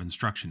language of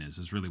instruction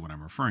is really what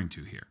I'm referring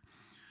to here.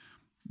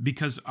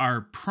 Because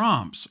our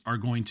prompts are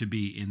going to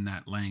be in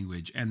that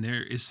language, and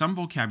there is some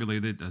vocabulary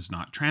that does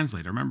not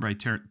translate. I remember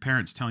my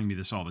parents telling me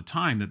this all the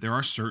time, that there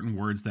are certain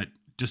words that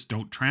just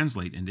don't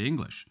translate into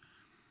English.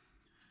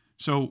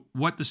 So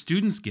what the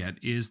students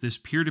get is this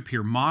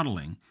peer-to-peer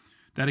modeling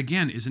that,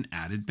 again, is an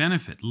added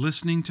benefit.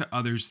 Listening to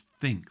others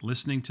think,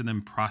 listening to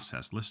them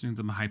process, listening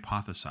to them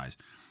hypothesize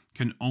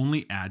can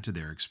only add to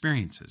their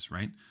experiences,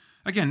 right?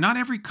 Again, not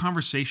every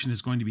conversation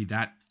is going to be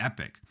that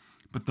epic,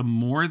 but the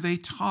more they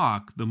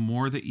talk, the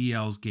more the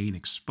ELs gain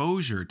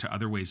exposure to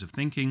other ways of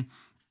thinking,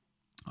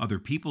 other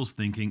people's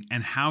thinking,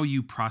 and how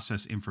you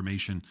process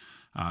information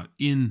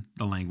in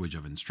the language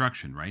of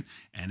instruction, right?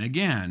 And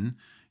again,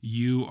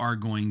 you are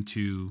going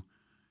to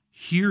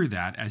hear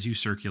that as you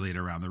circulate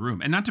around the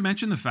room. And not to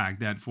mention the fact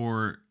that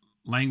for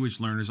language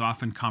learners,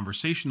 often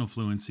conversational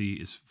fluency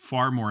is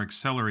far more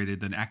accelerated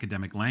than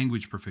academic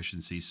language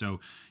proficiency. So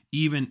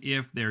even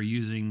if they're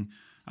using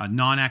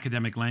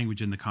non-academic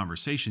language in the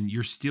conversation,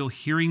 you're still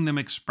hearing them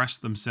express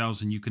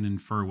themselves, and you can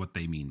infer what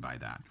they mean by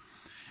that.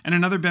 And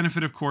another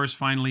benefit, of course,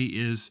 finally,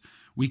 is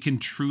we can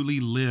truly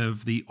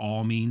live the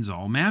all means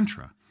all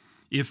mantra.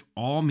 If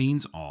all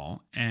means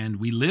all, and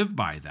we live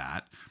by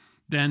that,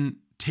 then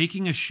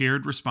taking a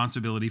shared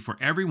responsibility for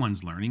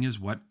everyone's learning is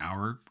what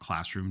our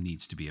classroom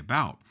needs to be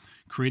about.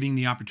 Creating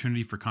the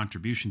opportunity for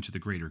contribution to the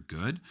greater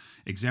good,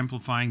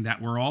 exemplifying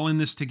that we're all in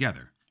this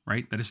together,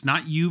 right? That it's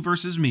not you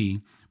versus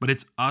me, but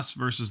it's us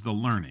versus the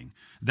learning.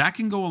 That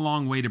can go a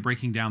long way to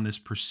breaking down this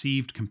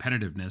perceived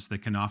competitiveness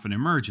that can often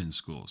emerge in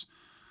schools.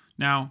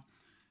 Now,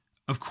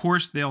 of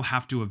course, they'll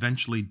have to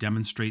eventually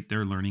demonstrate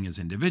their learning as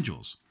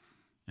individuals.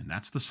 And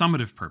that's the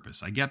summative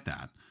purpose. I get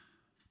that.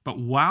 But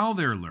while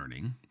they're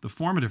learning, the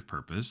formative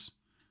purpose,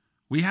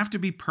 we have to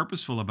be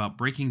purposeful about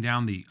breaking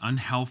down the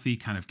unhealthy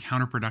kind of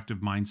counterproductive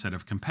mindset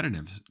of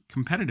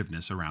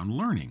competitiveness around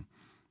learning.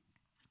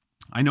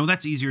 I know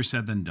that's easier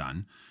said than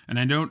done, and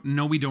I don't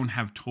know we don't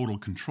have total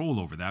control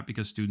over that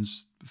because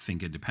students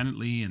think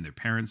independently and their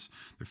parents,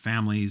 their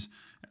families,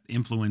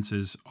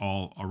 influences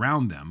all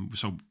around them.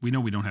 So we know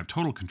we don't have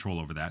total control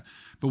over that,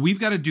 but we've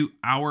got to do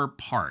our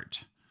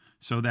part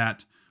so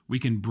that we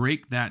can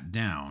break that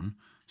down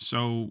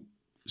so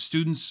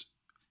students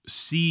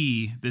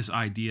see this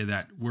idea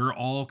that we're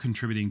all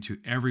contributing to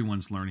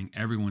everyone's learning,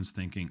 everyone's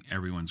thinking,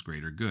 everyone's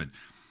greater good.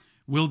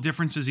 Will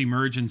differences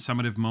emerge in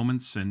summative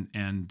moments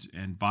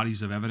and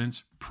bodies of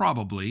evidence?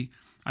 Probably.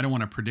 I don't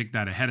want to predict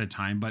that ahead of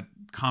time, but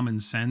common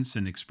sense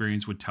and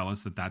experience would tell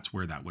us that that's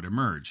where that would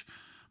emerge.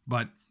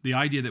 But the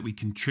idea that we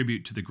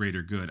contribute to the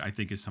greater good, I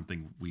think, is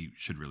something we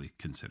should really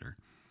consider.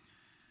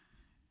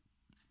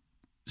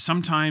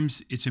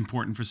 Sometimes it's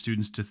important for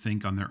students to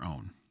think on their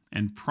own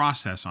and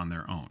process on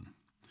their own.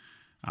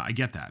 I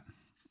get that.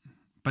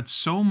 But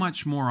so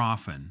much more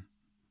often,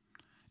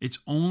 it's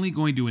only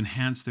going to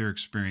enhance their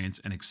experience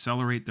and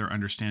accelerate their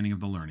understanding of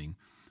the learning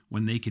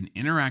when they can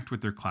interact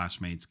with their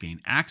classmates,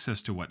 gain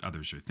access to what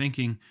others are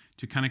thinking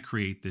to kind of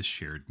create this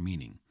shared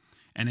meaning.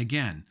 And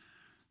again,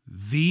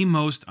 the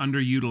most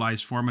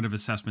underutilized formative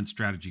assessment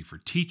strategy for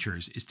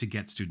teachers is to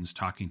get students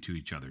talking to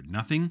each other.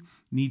 Nothing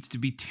needs to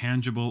be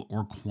tangible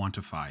or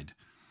quantified.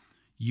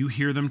 You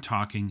hear them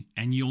talking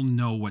and you'll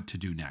know what to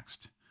do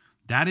next.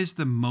 That is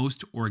the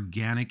most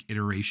organic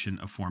iteration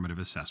of formative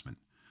assessment.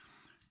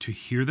 To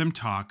hear them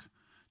talk,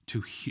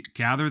 to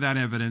gather that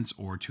evidence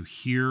or to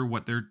hear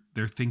what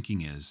their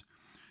thinking is,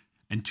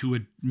 and to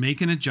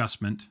make an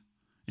adjustment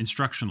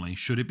instructionally,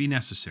 should it be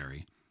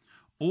necessary,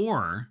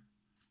 or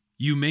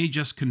you may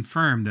just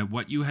confirm that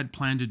what you had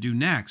planned to do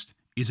next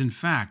is in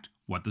fact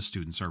what the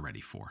students are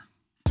ready for.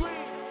 3,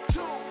 2,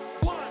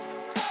 1.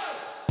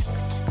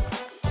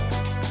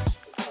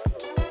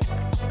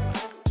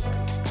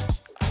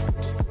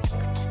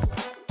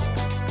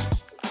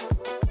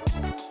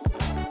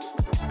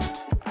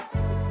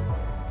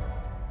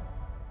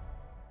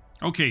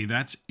 Okay,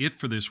 that's it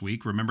for this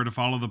week. Remember to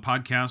follow the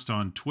podcast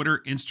on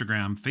Twitter,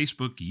 Instagram,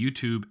 Facebook,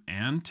 YouTube,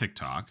 and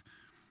TikTok.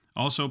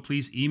 Also,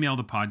 please email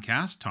the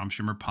podcast,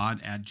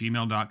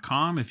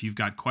 tomshimmerpod@gmail.com, if you've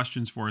got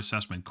questions for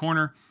Assessment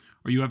Corner,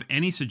 or you have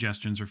any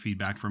suggestions or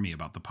feedback for me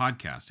about the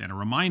podcast. And a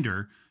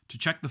reminder to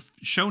check the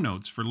show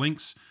notes for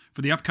links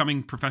for the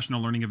upcoming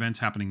professional learning events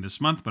happening this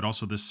month, but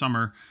also this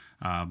summer.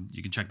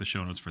 You can check the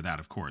show notes for that,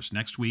 of course.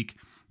 Next week,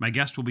 my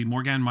guest will be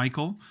Morgan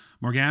Michael.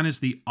 Morgan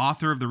is the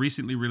author of the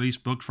recently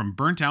released book, From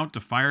Burnt Out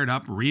to Fired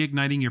Up,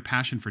 Reigniting Your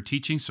Passion for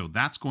Teaching. So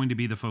that's going to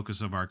be the focus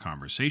of our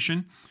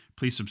conversation.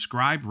 Please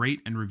subscribe,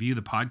 rate, and review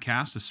the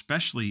podcast,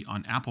 especially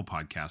on Apple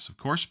Podcasts, of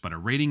course, but a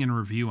rating and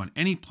review on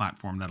any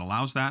platform that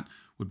allows that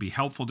would be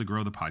helpful to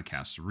grow the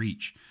podcast's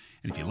reach.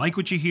 And if you like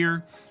what you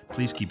hear,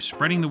 please keep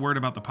spreading the word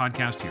about the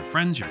podcast to your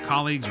friends, your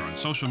colleagues, or on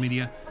social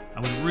media.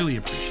 I would really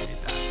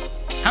appreciate that.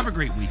 Have a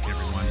great week,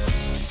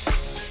 everyone.